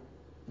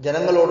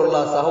 ജനങ്ങളോടുള്ള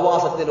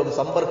സഹവാസത്തിലും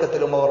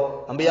സമ്പർക്കത്തിലും അവർ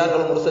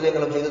അമ്പിയാക്കളും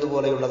മുർസലീങ്ങളും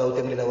ചെയ്തതുപോലെയുള്ള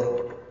ദൗത്യങ്ങളിൽ അവർ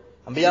ഏർപ്പെട്ടു.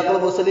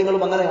 അമ്പിയാക്കളും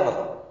മുർസലീങ്ങളും അങ്ങനെയാണ്.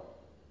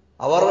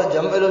 അവർ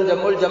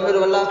ജമ്മുൽ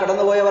ജമ്മിലും എല്ലാം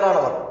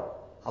കടന്നുപോയവരാണവർ.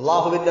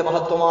 അള്ളാഹുവിന്റെ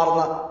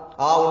മഹത്വമാർന്ന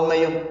ആ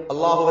ഉണ്മയും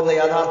അള്ളാഹുവിന്റെ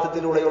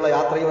യാഥാർത്ഥ്യത്തിലൂടെയുള്ള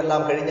യാത്രയും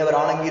എല്ലാം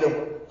കഴിഞ്ഞവരാണെങ്കിലും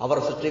അവർ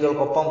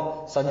സൃഷ്ടികൾക്കൊപ്പം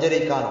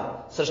സഞ്ചരിക്കാനും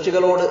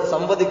സൃഷ്ടികളോട്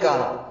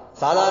സംവദിക്കാനും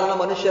സാധാരണ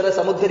മനുഷ്യരെ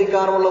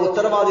സമുദ്ധരിക്കാനുമുള്ള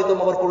ഉത്തരവാദിത്വം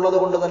അവർക്കുള്ളത്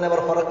കൊണ്ട് തന്നെ അവർ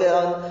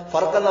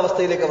ഫർക്കെന്ന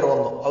അവസ്ഥയിലേക്ക് അവർ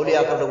വന്നു.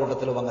 ഔലിയാക്കളുടെ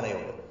കൂട്ടത്തിലും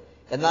അങ്ങനെയുണ്ട്.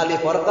 എന്നാൽ ഈ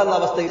ഫർക്കെന്ന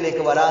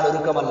അവസ്ഥയിലേക്ക് വരാൻ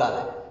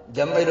ഒരുക്കമല്ലാതെ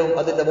ജംഇലും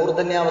അതിന്റെ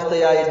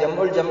മൂർധന്യാവസ്ഥയായ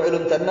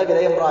ജംഇലും തന്നെ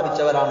വിലയം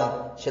പ്രാപിച്ചവരാണ്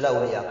ചില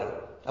ഔലിയാക്കൾ.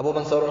 അബൂ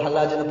മൻസൂർ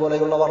ഹല്ലാജിനെ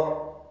പോലെയുള്ളവർ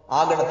ആ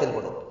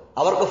ഗണത്തിൽപ്പെടും.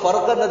 അവർക്ക്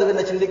ഫർക്ക് എന്നത്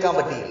പിന്നെ ചിന്തിക്കാൻ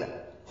പറ്റിയില്ല.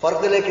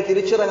 ഫർക്കിലേക്ക്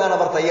തിരിച്ചിറങ്ങാൻ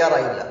അവർ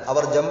തയ്യാറായില്ല.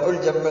 അവർ ജംഉൽ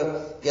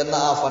എന്ന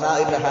ആ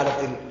ഫനാഇന്റെ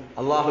ഹാലത്തിൽ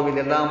അള്ളാഹുവിൽ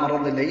എല്ലാം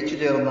മറന്ന് ലയിച്ചു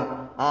ചേർന്ന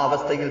ആ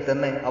അവസ്ഥയിൽ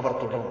തന്നെ അവർ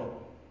തുടർന്നു.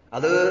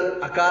 അത്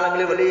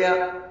അക്കാലങ്ങളിൽ വലിയ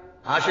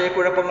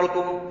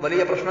ആശയക്കുഴപ്പങ്ങൾക്കും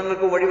വലിയ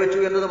പ്രശ്നങ്ങൾക്കും വഴിവെച്ചു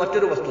എന്നത്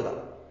മറ്റൊരു വസ്തുത.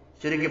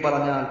 ചുരുക്കി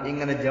പറഞ്ഞാൽ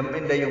ഇങ്ങനെ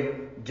ജംഇന്റെയും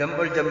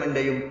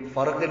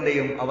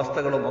ഫർക്കിന്റെയും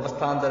അവസ്ഥകളും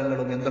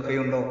അവസ്ഥാന്തരങ്ങളും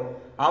എന്തൊക്കെയുണ്ടോ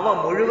അവ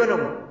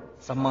മുഴുവനും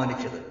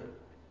സമ്മാനിച്ചത്,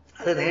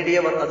 അത്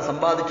നേടിയവർ, അത്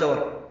സമ്പാദിച്ചവർ,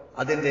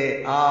 അതിന്റെ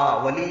ആ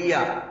വലിയ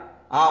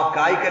ആ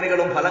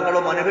കായ്ക്കനികളും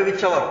ഫലങ്ങളും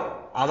അനുഭവിച്ചവർ,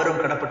 അവരും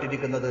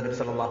കടപ്പെട്ടിരിക്കുന്നത് നബി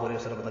സല്ലല്ലാഹു അലൈഹി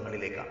വസല്ലം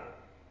തങ്ങളിലേക്കാണ്.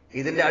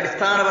 ഇതിന്റെ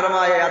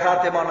അടിസ്ഥാനപരമായ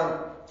യാഥാർത്ഥ്യമാണ്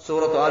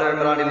സൂറത്ത് ആൽ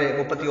ഇംറാനിലെ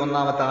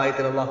 31-ാമത്തെ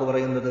ആയത്തിൽ അല്ലാഹു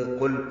പറയുന്നത്,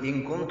 ഖുൽ ഇൻ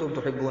കുൻതും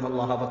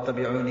തുഹിബ്ബൂനല്ലാഹ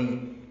ഫത്തബിഊനി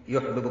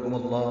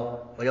യുഹ്ബിബുകുമുല്ലാഹു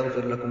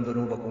വയഗ്ഫിർ ലക്കും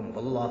ദുനൂബക്കും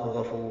വല്ലാഹു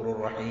ഗഫൂറുർ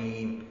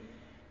റഹീം.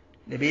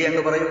 നബിയെ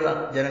അങ്ങ് പറയുക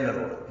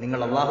ജനങ്ങളോട്, നിങ്ങൾ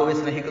അല്ലാഹുവെ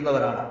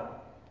സ്നേഹിക്കുന്നവരാണ്,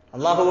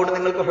 അല്ലാഹുവോട്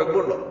നിങ്ങൾക്ക്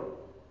ഹുബ്ബുണ്ടോ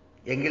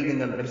എങ്കിൽ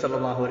നിങ്ങൾ നബി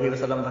സല്ലല്ലാഹു അലൈഹി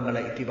വസല്ലം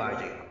തങ്ങളെ ഇത്തിബാ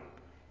ചെയ്യണം.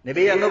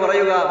 നബിയെ അങ്ങ്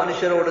പറയുക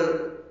മനുഷ്യരോട്,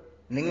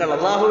 നിങ്ങൾ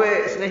അല്ലാഹുവെ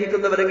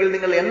സ്നേഹിക്കുന്നവരെങ്കിൽ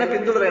നിങ്ങൾ എന്നെ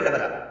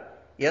പിന്തുടരേണ്ടവരാണ്.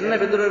 എന്നെ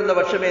പിന്തുടരുന്ന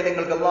പക്ഷമേ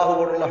നിങ്ങൾക്ക്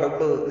അല്ലാഹുവോടുള്ള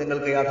ഹുബ്ബ്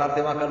നിങ്ങൾക്ക്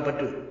യാഥാർത്ഥ്യമാക്കാൻ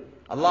പറ്റൂ.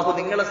 അല്ലാഹു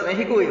നിങ്ങളെ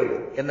സ്നേഹിക്കുകയുള്ളൂ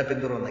എന്നെ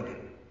പിന്തുടർന്നെങ്കിൽ.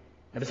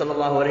 നബി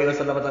സല്ലല്ലാഹു അലൈഹി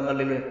വസല്ലം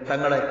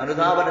തങ്ങളെ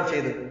അനുധാവനം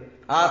ചെയ്ത്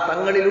ആ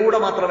തങ്ങളിലൂടെ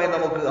മാത്രമേ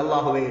നമുക്ക്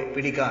അല്ലാഹുവെ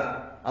പിടിക്കാൻ,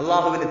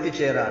 അല്ലാഹുവിൽ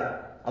എത്തിച്ചേരാൻ,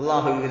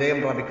 അല്ലാഹുവിൽ വിലയം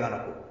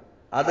പ്രാപിക്കാനൊക്കൂ.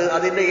 അത്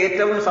അതിന്റെ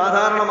ഏറ്റവും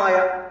സാധാരണമായ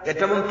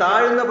ഏറ്റവും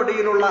താഴ്ന്ന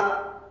പടിയിലുള്ള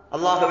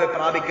അല്ലാഹുവെ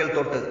പ്രാപിക്കൽ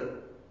തൊട്ട്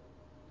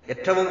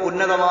ഏറ്റവും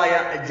ഉന്നതമായ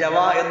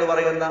ജവാ എന്ന്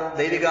പറയുന്ന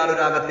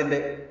ദൈവികാനുരാഗത്തിന്റെ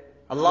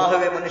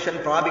അല്ലാഹുവെ മനുഷ്യൻ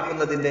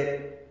പ്രാപിക്കുന്നതിന്റെ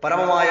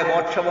പരമമായ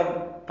മോക്ഷവും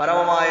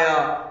പരമമായ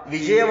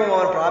വിജയവും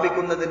അവർ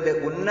പ്രാപിക്കുന്നതിന്റെ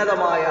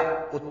ഉന്നതമായ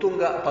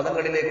ഉത്തുംഗ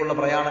പദങ്ങളിലേക്കുള്ള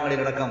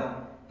പ്രയാണങ്ങളിലടക്കം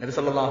നബി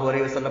സല്ലല്ലാഹു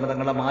അലൈഹി വസല്ലം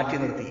തങ്ങളെ മാറ്റി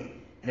നിർത്തി,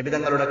 നബി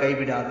തങ്ങളുടെ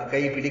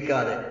കൈ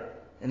പിടിക്കാതെ,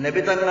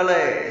 നബി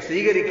തങ്ങളെ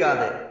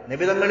സ്വീകരിക്കാതെ,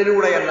 നബി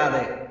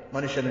തങ്ങളിലൂടെയല്ലാതെ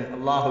മനുഷ്യന്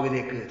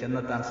അള്ളാഹുവിലേക്ക്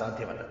ചെന്നെത്താൻ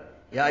സാധ്യമല്ല.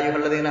 യാ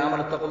അയ്യുഹല്ലദീന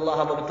ആമനു തഖുല്ലാഹ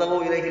വബ്തഗൂ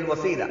ഇലൈഹിൽ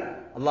വസീല,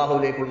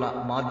 അള്ളാഹുവിലേക്കുള്ള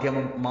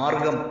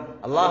മാർഗം,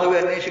 അള്ളാഹുവെ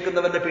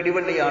അന്വേഷിക്കുന്നവന്റെ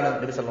പിടിവള്ളിയാണ്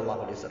നബി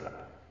സല്ലല്ലാഹു അലൈഹി വസല്ലം.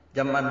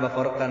 ജംഅൻ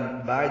വഫർഖൻ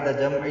ബഅദ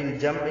ജംഇൽ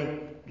ജംഇ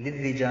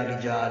ലിർരിജാലി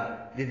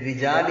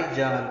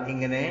ജാൽ.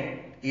 ഇങ്ങനെ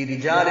ഈ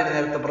റിജാലിനെ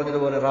നേരത്തെ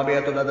പറഞ്ഞതുപോലെ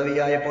റാബിയത്തുൽ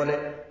അദവിയായ പോലെ,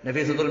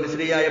 നഫീസത്തുൽ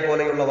മിസ്രിയായ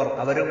പോലെയുള്ളവർ,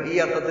 അവരും ഈ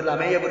അർത്ഥത്തിൽ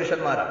അമേയ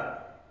പുരുഷന്മാരാണ്.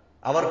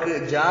 അവർക്ക്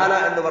ജാല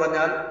എന്ന്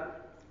പറഞ്ഞാൽ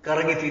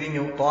കറങ്ങി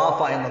തിരിഞ്ഞു, ത്വാഫ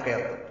എന്നൊക്കെ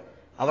അർത്ഥം.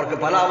 അവർക്ക്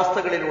പല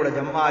അവസ്ഥകളിലൂടെ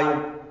ജംആയും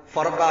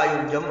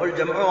ഫർഖായും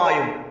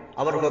ജംഉമായും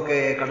അവർക്കൊക്കെ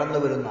കടന്നു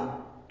വരുന്ന,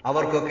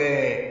 അവർക്കൊക്കെ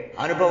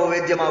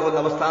അനുഭവവേദ്യമാകുന്ന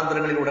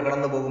അവസ്ഥാന്തരങ്ങളിലൂടെ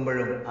കടന്നു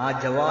പോകുമ്പോഴും ആ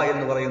ജവാ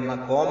എന്ന് പറയുന്ന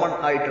കോമൺ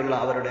ആയിട്ടുള്ള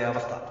അവരുടെ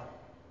അവസ്ഥ,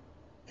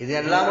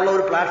 ഇതിനെല്ലാമുള്ള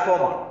ഒരു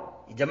പ്ലാറ്റ്ഫോമാണ്.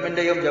 ഈ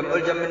ജമ്മിന്റെയും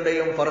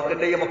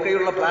ഫർഖിന്റെയും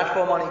ഒക്കെയുള്ള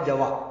പ്ലാറ്റ്ഫോമാണ്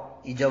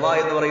ഈ ജവാ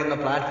എന്ന് പറയുന്ന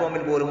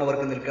പ്ലാറ്റ്ഫോമിൽ പോലും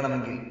അവർക്ക്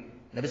നിൽക്കണമെങ്കിൽ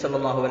നബി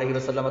സല്ലല്ലാഹു അലൈഹി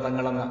വസല്ലമ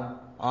തങ്ങളെന്ന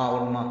ആ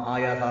ഓർമ്മ, ആ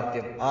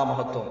യാഥാർത്ഥ്യം, ആ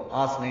മഹത്വം,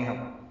 ആ സ്നേഹം,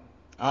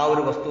 ആ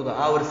ഒരു വസ്തുത,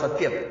 ആ ഒരു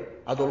സത്യം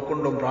അത്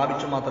ഉൾക്കൊണ്ടും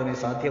പ്രാപിച്ചു മാത്രമേ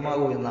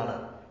സാധ്യമാകൂ എന്നാണ്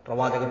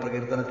പ്രവാചക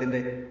പ്രകീർത്തനത്തിന്റെ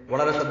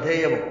വളരെ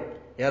ശ്രദ്ധേയവും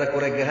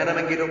ഏറെക്കുറെ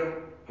ഗഹനമെങ്കിലും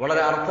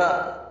വളരെ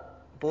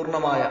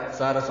അർത്ഥപൂർണമായ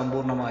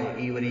സാരസമ്പൂർണമായ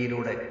ഈ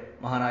വരിയിലൂടെ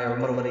മഹാനായ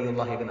ഉമർ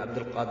വലിയുല്ലാഹി ഇബ്നു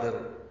അബ്ദുൽ ഖാദിർ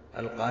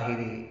അൽ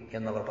ഖാഹിരി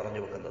എന്നവർ പറഞ്ഞു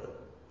വെക്കുന്നത്.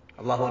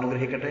 അള്ളാഹു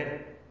അനുഗ്രഹിക്കട്ടെ.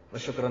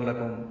 വശുക്രൻ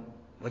ലക്കും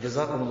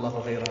വജസാക്കുമുല്ലാഹു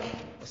ഖൈറ.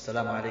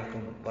 അസ്സലാമു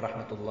അലൈക്കും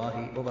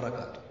വറഹ്മത്തുള്ളാഹി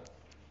വബറകാതുഹു.